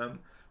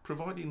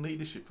 Providing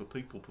leadership for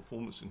people,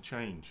 performance and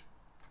change,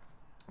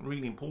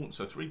 really important.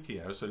 So 3 key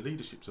areas. So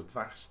leadership's a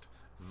vast,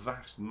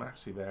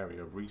 massive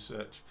area of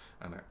research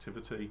and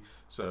activity.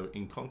 So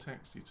in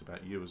context, it's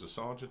about you as a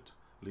sergeant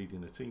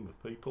leading a team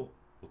of people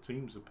or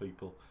teams of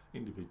people,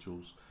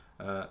 individuals,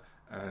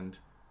 and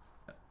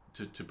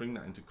to bring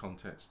that into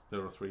context,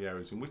 there are 3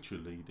 areas in which you're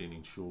leading,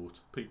 in short: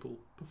 people,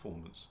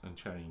 performance and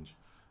change.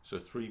 So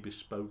 3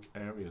 bespoke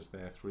areas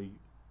there, 3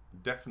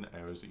 definite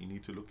areas that you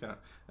need to look at,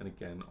 and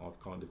again I've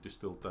kind of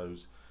distilled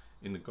those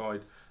in the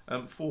guide.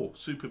 4,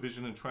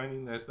 supervision and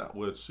training. There's that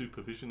word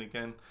supervision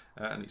again,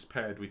 and it's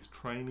paired with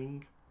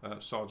training.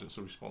 Sergeants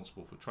are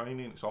responsible for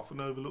training. It's often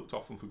overlooked,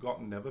 often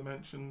forgotten, never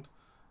mentioned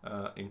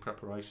in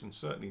preparation,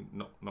 certainly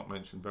not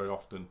mentioned very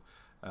often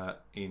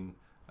in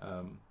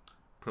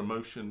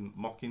promotion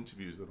mock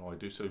interviews that I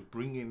do. So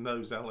bringing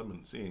those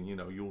elements in, you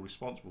know, you're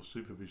responsible for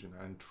supervision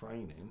and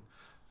training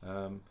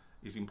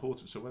is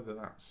important. So whether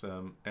that's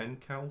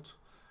NCALT,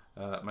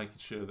 making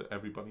sure that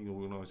everybody in the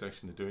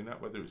organisation are doing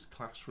that, whether it's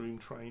classroom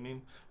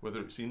training, whether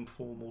it's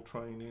informal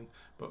training,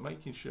 but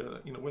making sure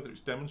that, you know, whether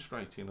it's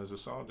demonstrating as a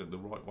sergeant the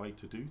right way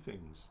to do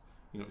things,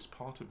 you know, it's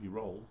part of your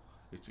role,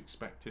 it's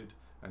expected,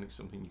 and it's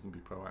something you can be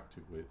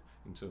proactive with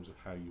in terms of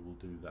how you will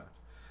do that.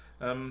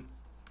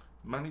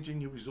 Managing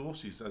your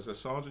resources. As a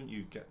sergeant,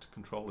 you get to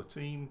control a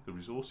team, the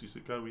resources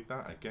that go with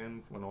that.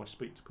 Again, when I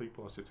speak to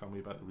people, I say, tell me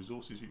about the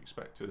resources you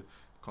expect to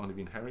kind of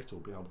inherit or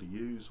be able to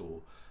use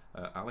or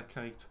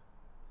allocate.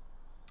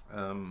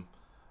 And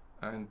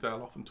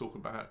they'll often talk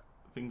about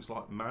things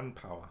like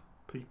manpower,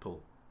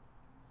 people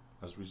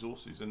as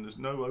resources, and there's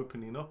no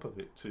opening up of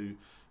it to,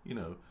 you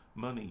know,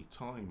 money,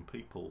 time,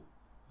 people,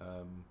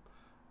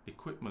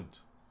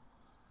 equipment.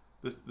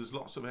 There's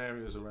lots of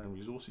areas around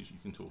resources you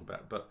can talk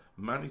about, but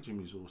managing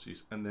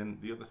resources, and then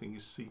the other thing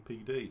is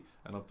CPD.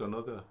 And I've done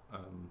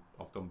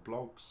I've done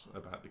blogs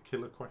about the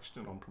killer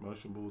question on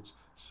promotion boards,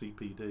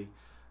 CPD,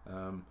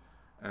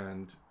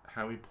 and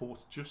how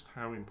important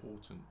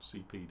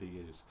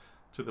CPD is,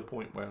 to the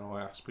point where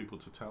I ask people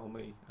to tell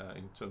me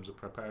in terms of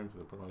preparing for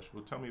the promotion,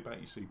 well, tell me about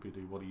your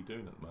CPD, what are you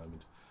doing at the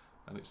moment?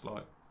 And it's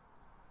like,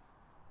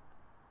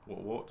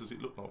 well, what does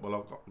it look like? Well,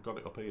 I've got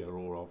it up here,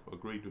 or I've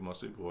agreed with my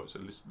supervisor,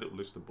 it's a little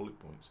list of bullet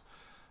points.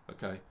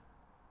 Okay,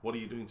 what are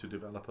you doing to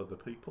develop other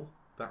people?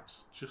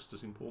 That's just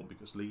as important,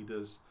 because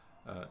leaders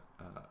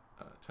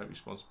take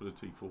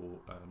responsibility for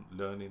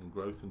learning and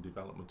growth and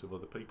development of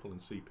other people, and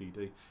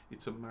CPD,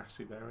 it's a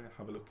massive area.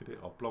 Have a look at it.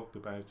 I've blogged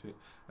about it,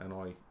 and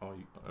I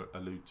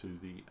allude to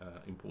the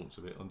importance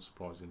of it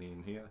unsurprisingly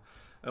in here.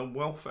 And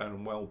welfare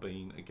and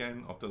well-being,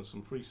 again, I've done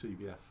some free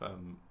CVF,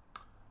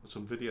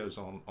 some videos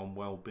on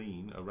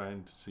well-being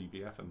around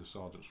CVF and the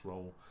sergeant's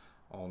role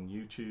on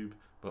YouTube,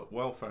 but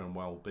welfare and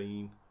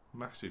well-being,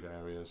 massive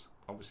areas,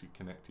 obviously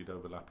connected,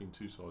 overlapping,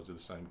 two sides of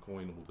the same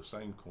coin, or the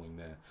same coin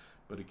there,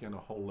 but again, a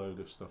whole load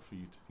of stuff for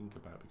you to think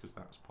about, because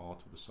that's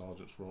part of a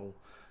sergeant's role.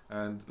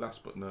 And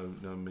last but no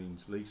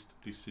means least,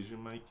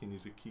 decision making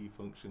is a key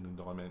function and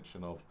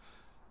dimension of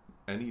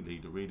any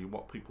leader, really.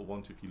 What people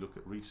want, if you look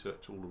at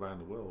research all around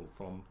the world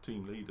from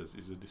team leaders,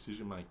 is a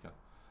decision maker.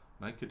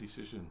 Make a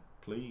decision,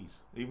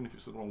 please. Even if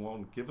it's the wrong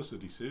one, give us a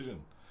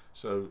decision.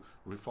 So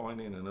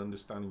refining and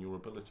understanding your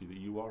ability that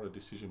you are a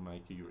decision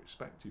maker, you're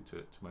expected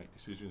to make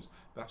decisions.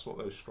 That's what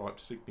those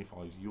stripes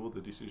signifies. You're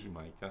the decision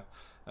maker.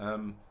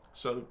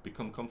 So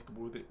become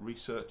comfortable with it,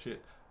 research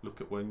it, look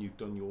at when you've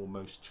done your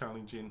most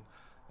challenging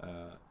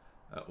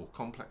or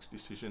complex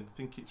decision,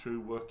 think it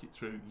through, work it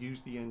through,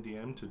 use the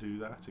NDM to do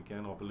that.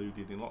 Again, I've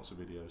alluded in lots of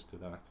videos to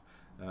that.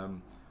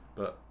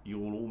 But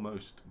you'll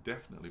almost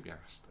definitely be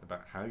asked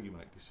about how you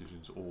make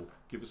decisions, or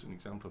give us an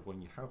example of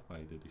when you have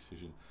made a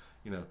decision,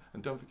 you know.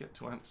 And don't forget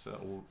to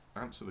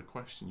answer the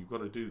question. You've got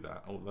to do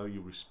that, although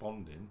you're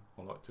responding.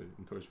 I like to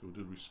encourage people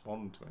to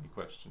respond to any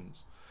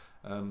questions,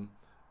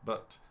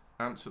 but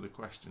answer the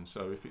question.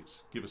 So if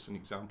it's, give us an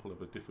example of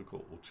a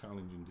difficult or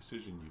challenging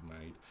decision you've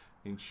made,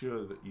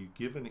 ensure that you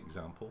give an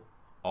example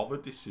of a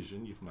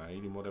decision you've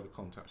made in whatever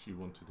context you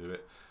want to do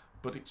it,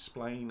 but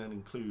explain and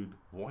include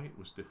why it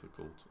was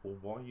difficult or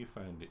why you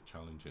found it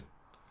challenging.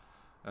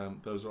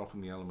 Those are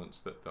often the elements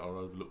that are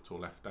overlooked or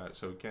left out.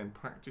 So again,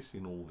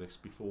 practicing all this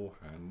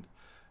beforehand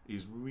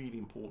is really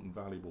important,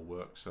 valuable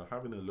work. So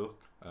having a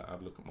look,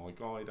 have a look at my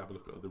guide, have a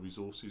look at other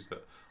resources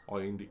that I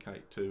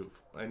indicate to,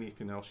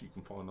 anything else you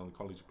can find on the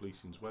College of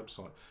Policing's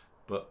website,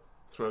 but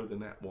throw the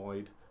net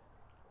wide,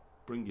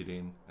 bring it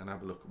in, and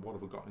have a look at what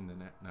have I got in the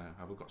net now.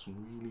 Have I got some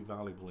really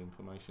valuable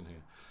information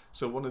here?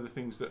 So one of the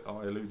things that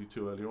I alluded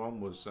to earlier on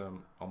was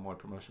on my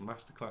promotion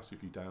masterclass.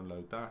 If you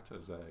download that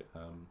as a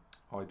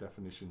high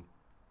definition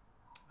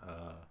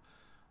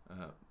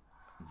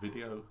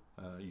video,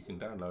 you can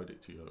download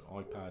it to your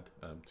iPad,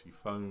 to your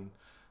phone,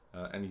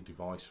 any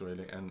device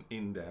really, and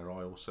in there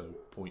I also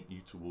point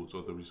you towards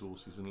other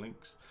resources and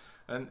links.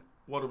 And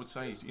what I would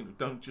say is, you know,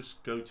 don't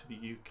just go to the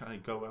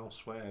UK, go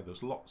elsewhere.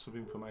 There's lots of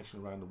information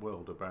around the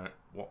world about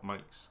what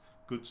makes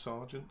good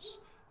sergeants,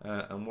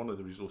 and one of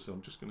the resources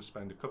I'm just going to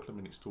spend a couple of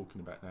minutes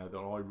talking about now that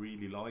I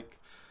really like,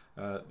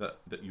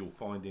 that you'll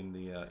find in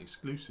the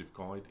exclusive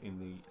guide in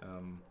the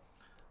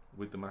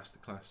with the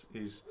masterclass,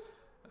 is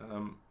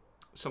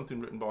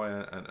something written by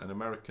an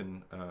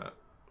American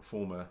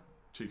former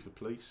chief of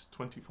police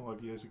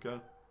 25 years ago.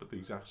 But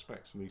these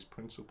aspects and these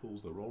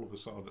principles, the role of a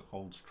sergeant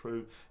holds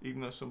true, even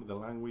though some of the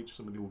language,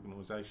 some of the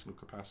organisational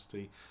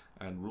capacity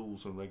and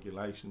rules and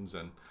regulations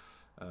and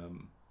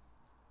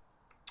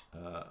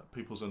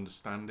people's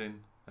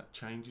understanding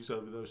changes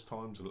over those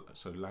times.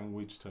 So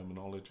language,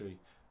 terminology,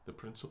 the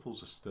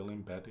principles are still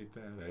embedded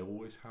there. They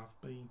always have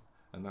been.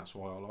 And that's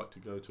why I like to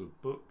go to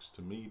books,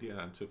 to media,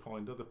 and to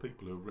find other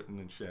people who have written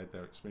and shared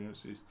their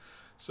experiences.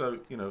 So,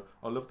 you know,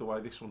 I love the way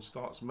this one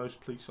starts.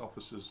 Most police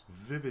officers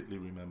vividly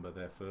remember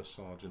their first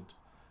sergeant.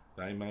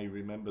 They may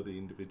remember the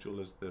individual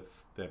as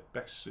their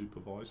best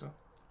supervisor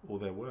or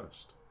their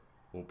worst.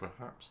 Or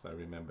perhaps they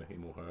remember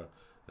him or her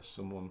as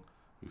someone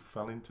who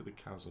fell into the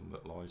chasm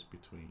that lies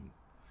between.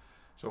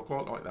 So I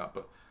quite like that,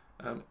 but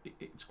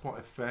it's quite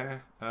a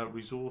fair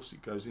resource.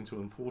 It goes into,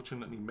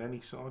 unfortunately,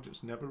 many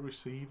sergeants never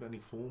receive any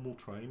formal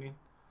training.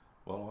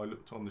 Well, I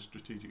looked on the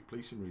Strategic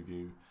Policing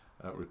Review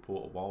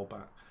report a while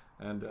back,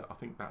 and I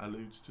think that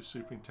alludes to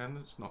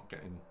superintendents not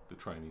getting the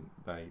training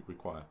they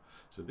require.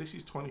 So this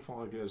is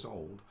 25 years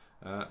old,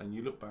 and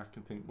you look back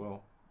and think,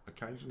 well,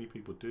 occasionally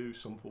people do.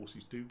 Some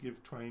forces do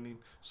give training,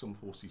 some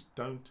forces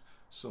don't.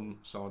 Some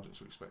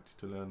sergeants are expected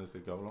to learn as they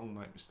go along,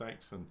 make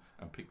mistakes and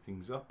pick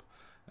things up.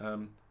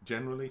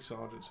 Generally,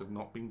 sergeants have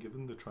not been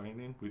given the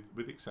training,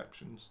 with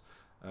exceptions,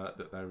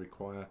 that they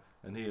require,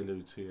 and he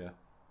alludes here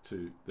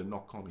to the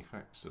knock-on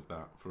effects of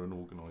that for an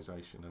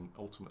organisation and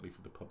ultimately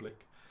for the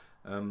public.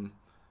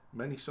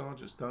 Many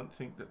sergeants don't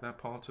think that they're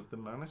part of the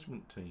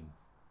management team,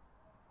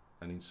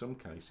 and in some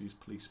cases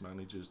police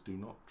managers do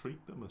not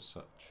treat them as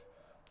such.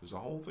 There's a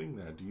whole thing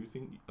there. Do you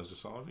think as a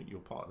sergeant you're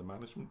part of the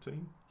management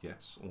team?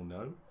 Yes or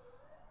no?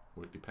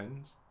 Or it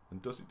depends.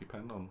 And does it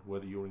depend on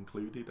whether you're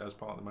included as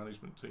part of the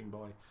management team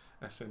by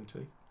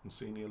SMT and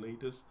senior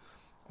leaders?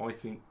 I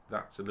think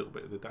that's a little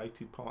bit of the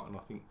dated part, and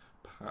I think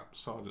perhaps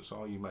sergeants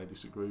are, you may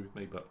disagree with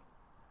me, but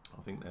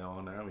I think they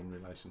are now in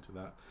relation to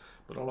that.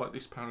 But I like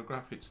this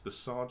paragraph. It's the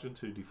sergeant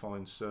who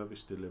defines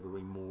service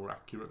delivery more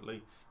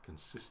accurately,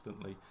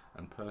 consistently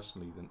and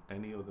personally than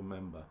any other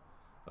member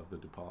of the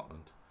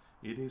department.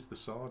 It is the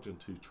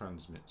sergeant who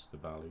transmits the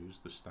values,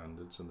 the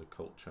standards and the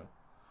culture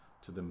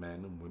to the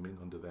men and women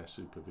under their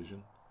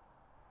supervision.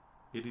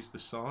 It is the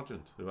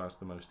sergeant who has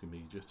the most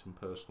immediate and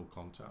personal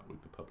contact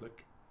with the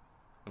public.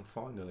 And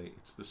finally,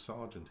 it's the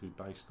sergeant who,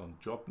 based on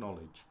job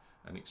knowledge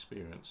and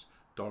experience,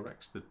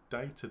 directs the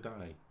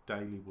day-to-day,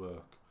 daily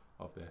work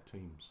of their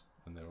teams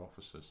and their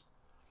officers.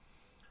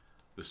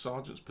 The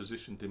sergeant's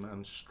position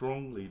demands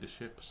strong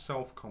leadership,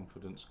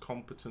 self-confidence,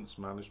 competence,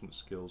 management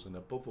skills, and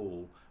above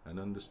all, an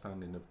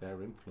understanding of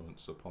their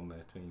influence upon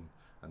their team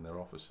and their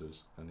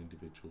officers and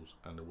individuals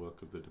and the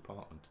work of the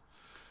department.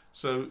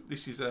 So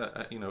this is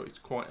it's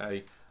quite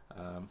a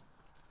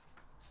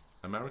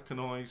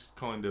Americanized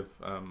kind of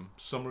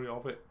summary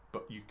of it,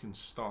 but you can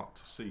start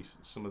to see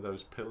some of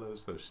those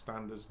pillars, those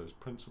standards, those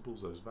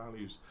principles, those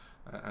values,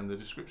 and the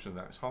description of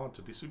that. It's hard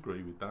to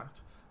disagree with that.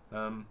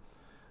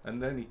 And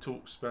then he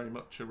talks very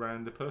much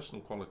around the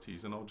personal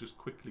qualities, and I'll just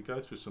quickly go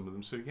through some of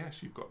them. So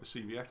yes, you've got the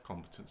CVF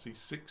competencies,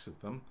 6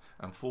 of them,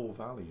 and 4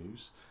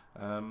 values.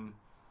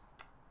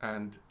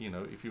 And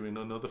if you're in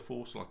another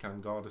force like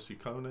Angarda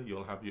Sikona,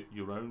 you'll have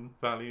your own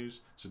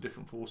values. So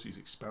different forces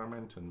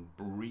experiment and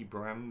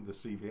rebrand the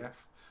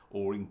CVF,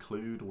 or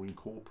include or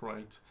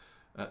incorporate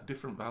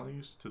different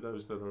values to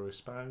those that are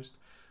espoused.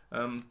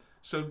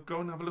 So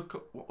go and have a look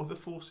at what other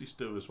forces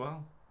do as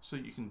well, so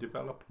you can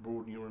develop and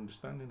broaden your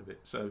understanding of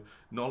it. So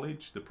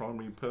knowledge, the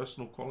primary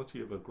personal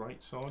quality of a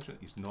great sergeant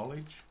is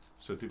knowledge.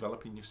 So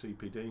developing your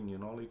CPD and your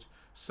knowledge.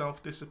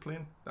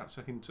 Self-discipline, that's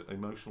a hint at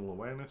emotional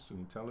awareness and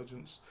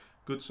intelligence.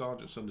 Good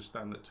sergeants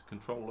understand that to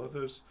control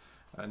others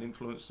and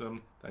influence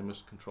them, they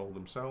must control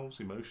themselves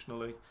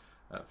emotionally,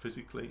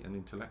 physically and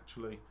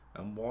intellectually.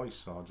 And wise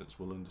sergeants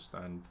will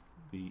understand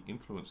the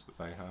influence that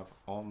they have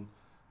on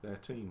their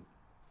team.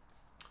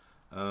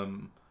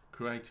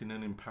 Creating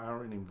an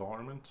empowering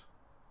environment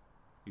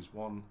is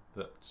one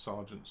that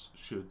sergeants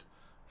should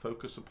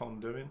focus upon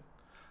doing.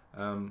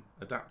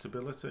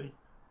 Adaptability,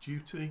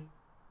 duty,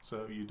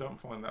 so you don't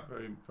find that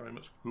very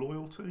much.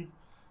 Loyalty,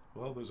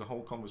 well, there's a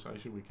whole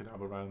conversation we could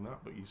have around that,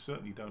 but you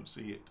certainly don't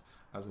see it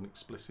as an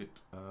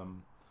explicit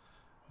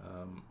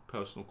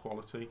personal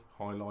quality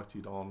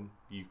highlighted on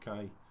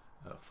UK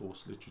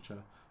force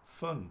literature.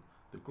 Fun,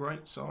 the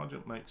great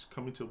sergeant makes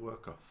coming to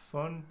work a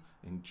fun,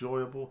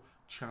 enjoyable,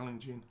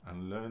 challenging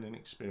and learning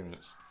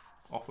experience.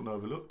 Often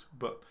overlooked,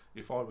 but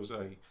if I was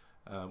a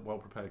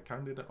well-prepared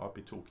candidate, I'd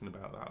be talking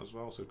about that as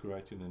well. So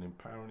creating an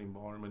empowering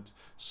environment,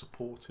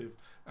 supportive,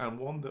 and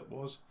one that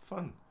was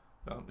fun.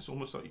 It's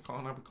almost like you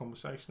can't have a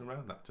conversation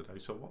around that today.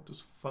 So what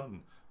does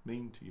fun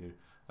mean to you?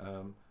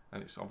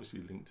 And it's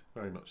obviously linked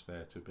very much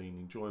there to being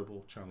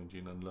enjoyable,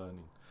 challenging and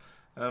learning.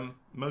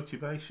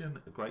 Motivation,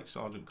 a great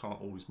sergeant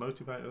can't always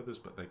motivate others,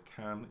 but they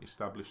can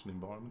establish an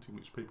environment in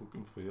which people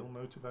can feel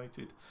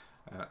motivated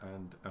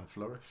and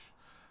flourish.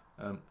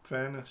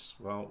 Fairness,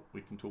 well,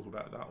 we can talk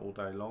about that all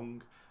day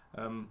long.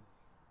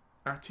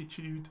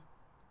 Attitude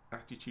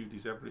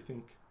is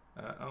everything,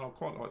 and I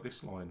quite like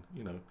this line,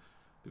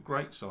 the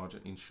great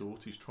sergeant, in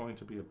short, is trying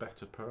to be a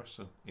better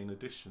person in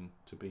addition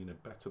to being a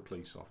better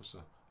police officer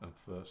and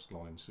first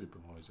line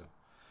supervisor.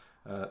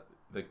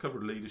 They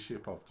covered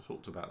leadership, I've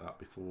talked about that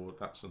before,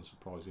 that's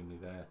unsurprisingly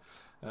there,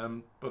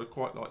 but I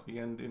quite like the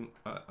ending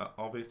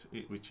of it,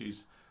 which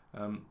is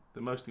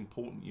the most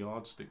important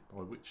yardstick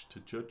by which to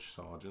judge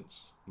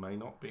sergeants may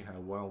not be how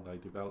well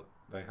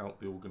they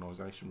help the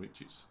organisation reach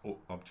its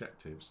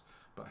objectives,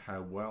 but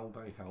how well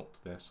they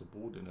helped their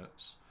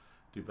subordinates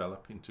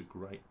develop into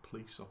great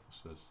police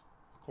officers.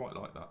 I quite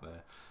like that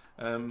there.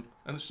 And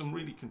there's some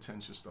really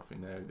contentious stuff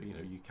in there,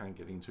 you can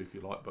get into if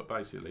you like, but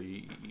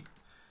basically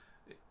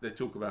they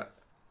talk about,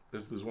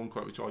 there's one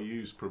quote which I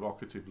use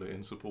provocatively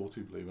and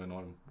supportively when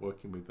I'm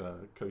working with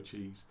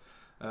coachees.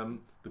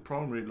 The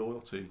primary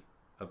loyalty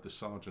of the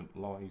sergeant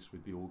lies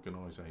with the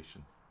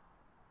organisation.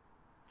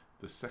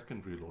 The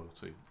secondary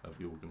loyalty of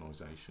the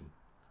organisation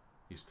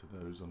is to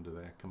those under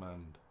their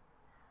command.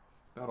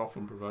 That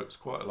often provokes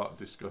quite a lot of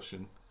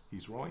discussion.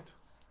 He's right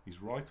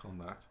on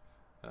that,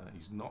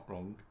 he's not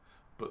wrong,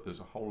 but there's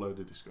a whole load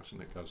of discussion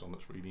that goes on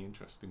that's really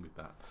interesting with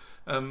that.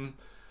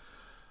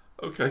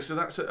 Okay, so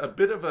that's a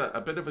bit of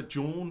a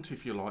jaunt,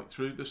 if you like,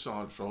 through the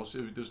sergeant role.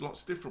 So there's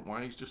lots of different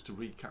ways, just to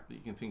recap, that you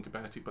can think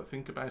about it. But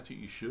think about it,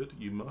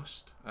 you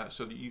must,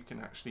 so that you can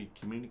actually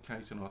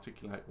communicate and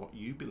articulate what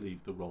you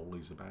believe the role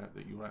is about,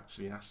 that you're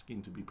actually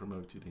asking to be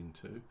promoted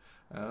into.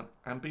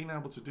 And being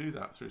able to do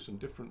that through some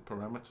different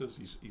parameters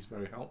is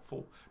very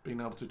helpful. Being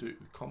able to do it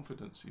with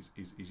confidence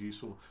is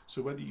useful.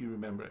 So whether you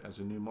remember it as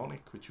a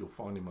mnemonic, which you'll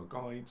find in my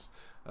guides,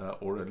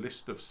 or a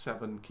list of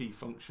 7 key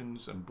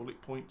functions and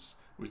bullet points,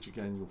 which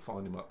again you'll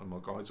find in my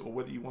guides, or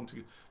whether you want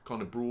to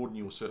kind of broaden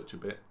your search a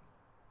bit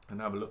and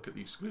have a look at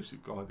the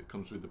exclusive guide that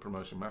comes with the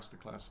Promotion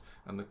Masterclass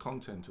and the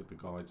content of the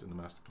guides and the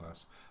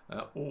Masterclass,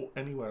 or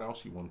anywhere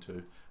else you want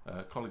to,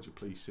 College of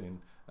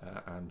Policing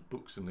and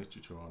books and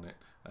literature on it,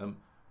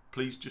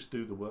 please just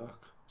do the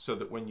work, so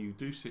that when you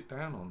do sit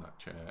down on that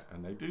chair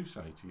and they do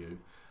say to you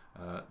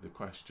the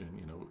question,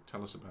 you know,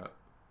 tell us about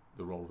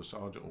the role of a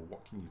sergeant, or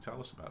what can you tell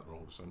us about the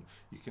role of a sergeant,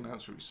 you can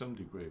answer it with some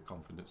degree of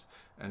confidence.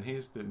 And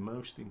here's the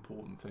most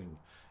important thing: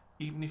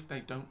 even if they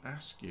don't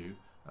ask you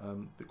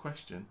the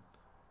question,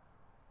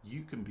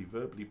 you can be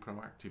verbally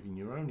proactive in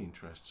your own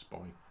interests by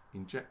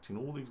injecting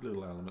all these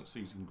little elements,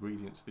 these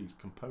ingredients, these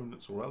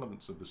components or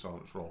elements of the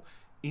sergeant's role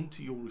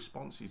into your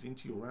responses,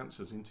 into your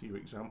answers, into your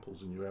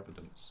examples and your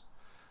evidence.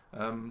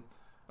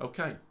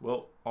 Okay,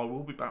 well, I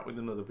will be back with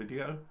another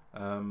video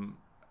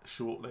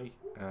shortly,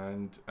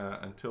 and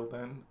until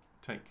then,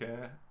 take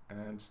care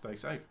and stay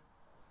safe.